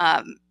back,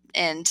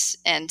 and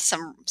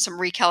some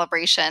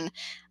recalibration,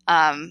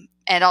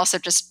 and also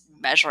just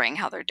measuring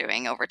how they're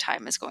doing over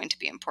time is going to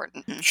be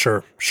important.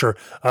 Sure, sure.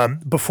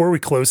 Before we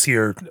close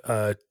here,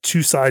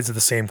 two sides of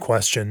the same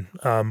question.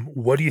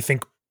 What do you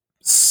think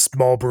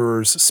small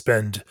brewers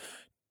spend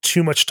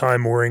too much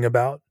time worrying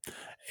about?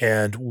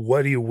 And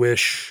what do you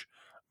wish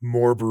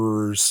more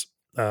brewers,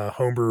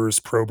 home brewers,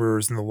 pro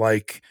brewers, and the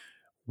like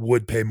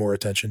would pay more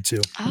attention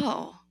to?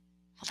 Oh,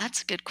 well,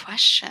 that's a good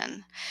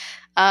question.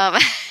 Um,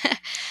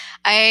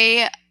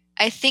 I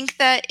I think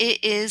that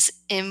it is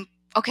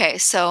okay.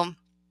 So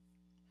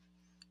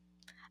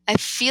I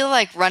feel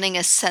like running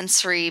a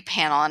sensory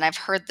panel, and I've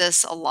heard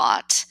this a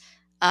lot,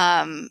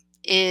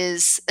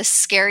 is a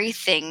scary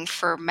thing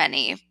for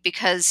many,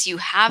 because you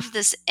have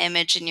this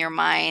image in your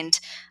mind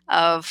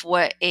of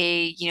what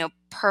a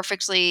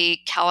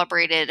perfectly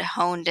calibrated,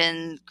 honed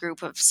in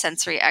group of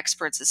sensory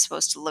experts is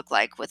supposed to look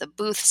like, with a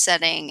booth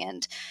setting,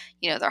 and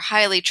they're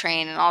highly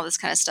trained and all this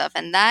kind of stuff.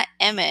 And that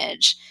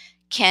image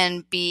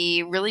can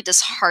be really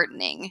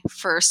disheartening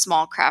for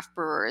small craft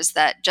brewers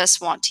that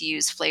just want to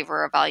use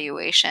flavor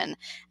evaluation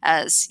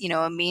as,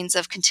 a means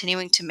of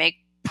continuing to make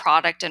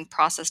product and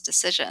process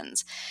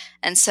decisions.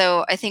 And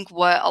so I think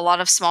what a lot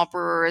of small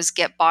brewers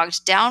get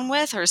bogged down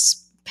with or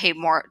pay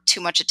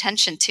too much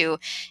attention to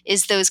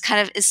is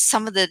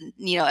some of the,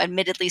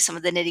 admittedly some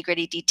of the nitty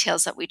gritty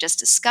details that we just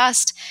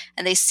discussed.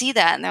 And they see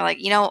that and they're like,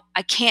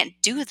 I can't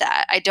do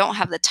that. I don't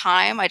have the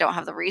time. I don't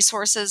have the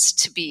resources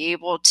to be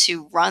able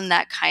to run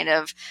that kind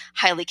of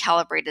highly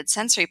calibrated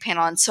sensory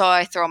panel. And so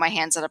I throw my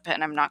hands up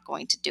and I'm not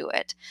going to do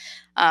it.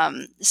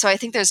 So I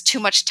think there's too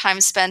much time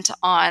spent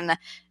on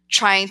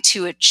trying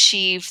to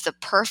achieve the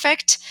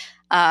perfect,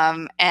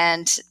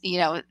 and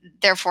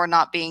therefore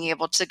not being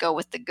able to go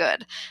with the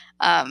good.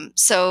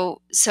 So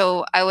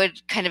I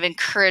would kind of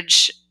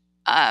encourage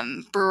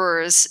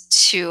brewers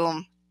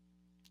to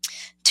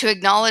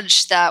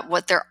acknowledge that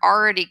what they're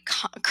already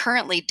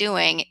currently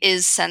doing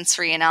is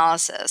sensory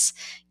analysis.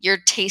 You're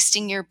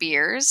tasting your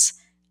beers.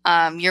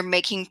 You're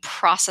making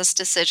process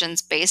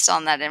decisions based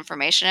on that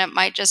information. It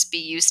might just be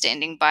you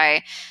standing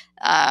by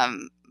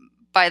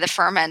the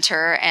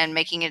fermenter and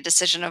making a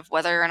decision of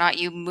whether or not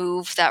you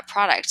move that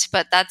product.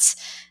 But that's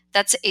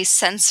a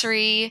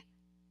sensory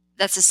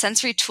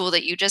tool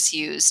that you just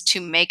use to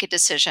make a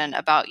decision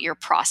about your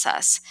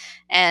process.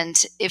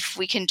 And if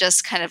we can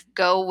just kind of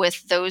go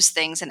with those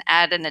things and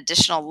add an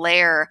additional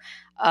layer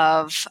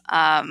of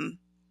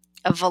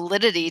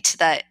validity to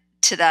that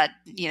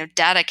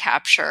data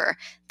capture,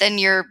 then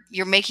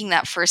you're making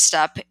that first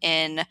step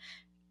in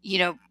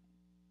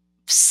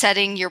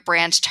setting your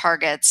brand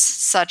targets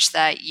such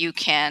that you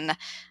can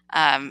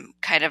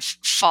kind of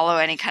follow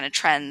any kind of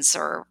trends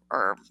or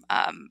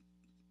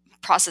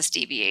process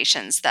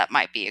deviations that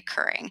might be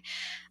occurring.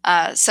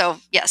 So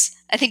yes,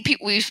 I think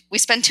we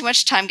spend too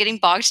much time getting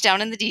bogged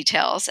down in the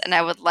details, and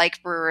I would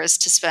like brewers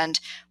to spend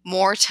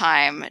more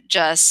time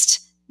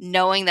just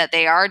knowing that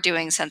they are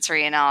doing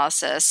sensory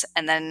analysis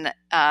and then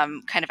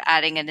kind of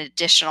adding an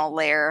additional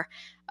layer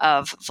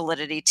of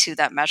validity to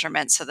that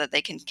measurement so that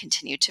they can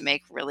continue to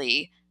make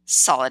really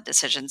solid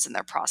decisions in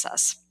their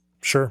process.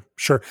 Sure.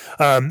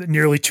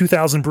 Nearly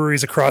 2,000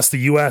 breweries across the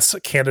U.S.,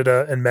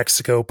 Canada, and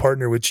Mexico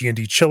partner with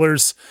G&D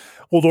Chillers.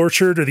 Old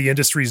Orchard are the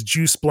industry's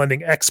juice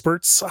blending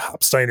experts.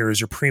 Hopsteiner is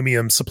your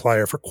premium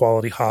supplier for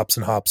quality hops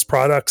and hops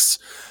products.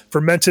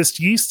 Fermentist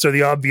yeasts are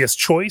the obvious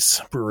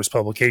choice. Brewers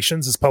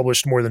Publications has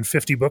published more than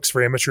 50 books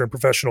for amateur and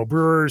professional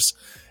brewers.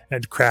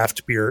 And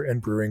Craft Beer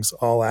and Brewing's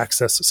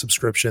all-access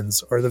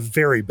subscriptions are the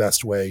very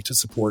best way to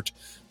support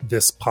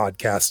this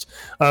podcast.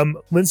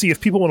 Lindsay,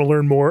 if people want to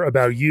learn more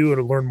about you and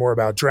to learn more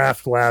about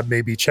Draft Lab,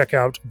 maybe check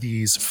out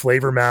these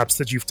flavor maps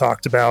that you've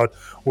talked about,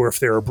 or if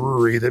they're a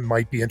brewery that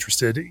might be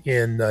interested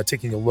in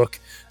taking a look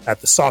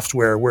at the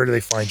software, where do they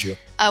find you?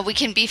 We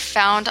can be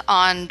found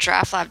on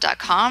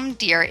draftlab.com,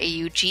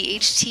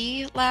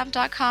 DRAUGHT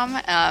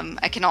lab.com.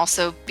 I can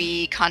also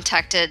be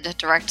contacted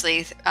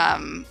directly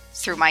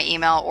through my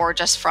email or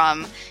just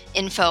from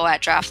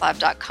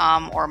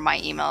info@draftlab.com, or my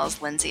email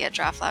is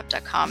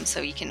lindsay@draftlab.com,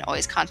 so you can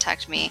always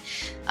contact me.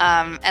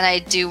 And I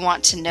do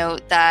want to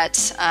note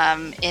that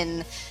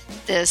in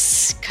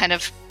this kind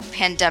of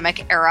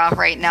pandemic era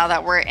right now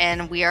that we're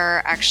in, we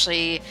are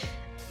actually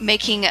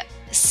making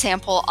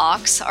Sample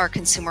Ox, our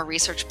consumer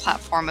research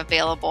platform,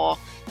 available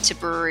to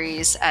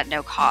breweries at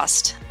no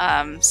cost.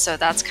 So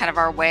that's kind of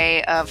our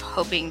way of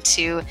hoping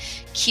to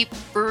keep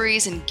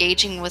breweries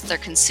engaging with their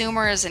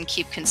consumers and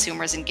keep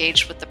consumers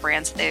engaged with the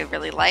brands that they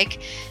really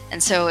like.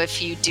 And so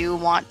if you do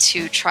want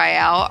to try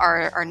out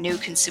our new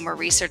consumer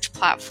research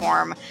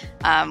platform,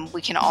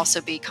 we can also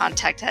be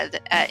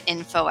contacted at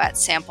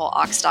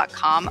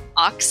info@sampleox.com,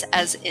 ox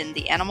as in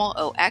the animal,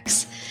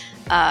 OX.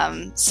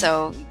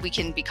 So we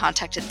can be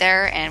contacted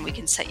there, and we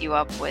can set you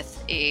up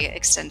with a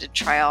extended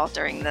trial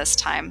during this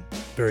time.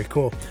 Very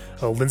cool.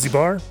 Lindsay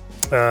Barr,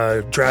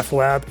 Draft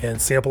Lab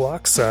and Sample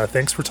Ox,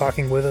 thanks for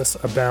talking with us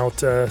about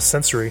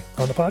sensory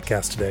on the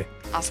podcast today.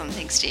 Awesome.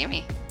 Thanks,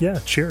 Jamie. Yeah,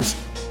 cheers.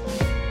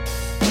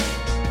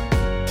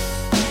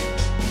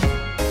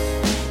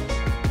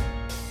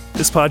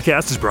 This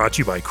podcast is brought to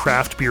you by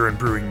Craft Beer and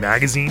Brewing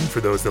Magazine, for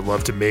those that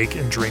love to make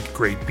and drink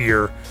great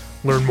beer.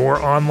 Learn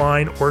more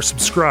online or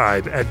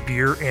subscribe at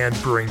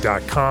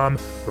beerandbrewing.com,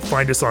 or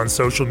find us on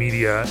social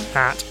media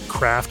at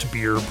Craft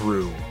Beer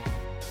Brew.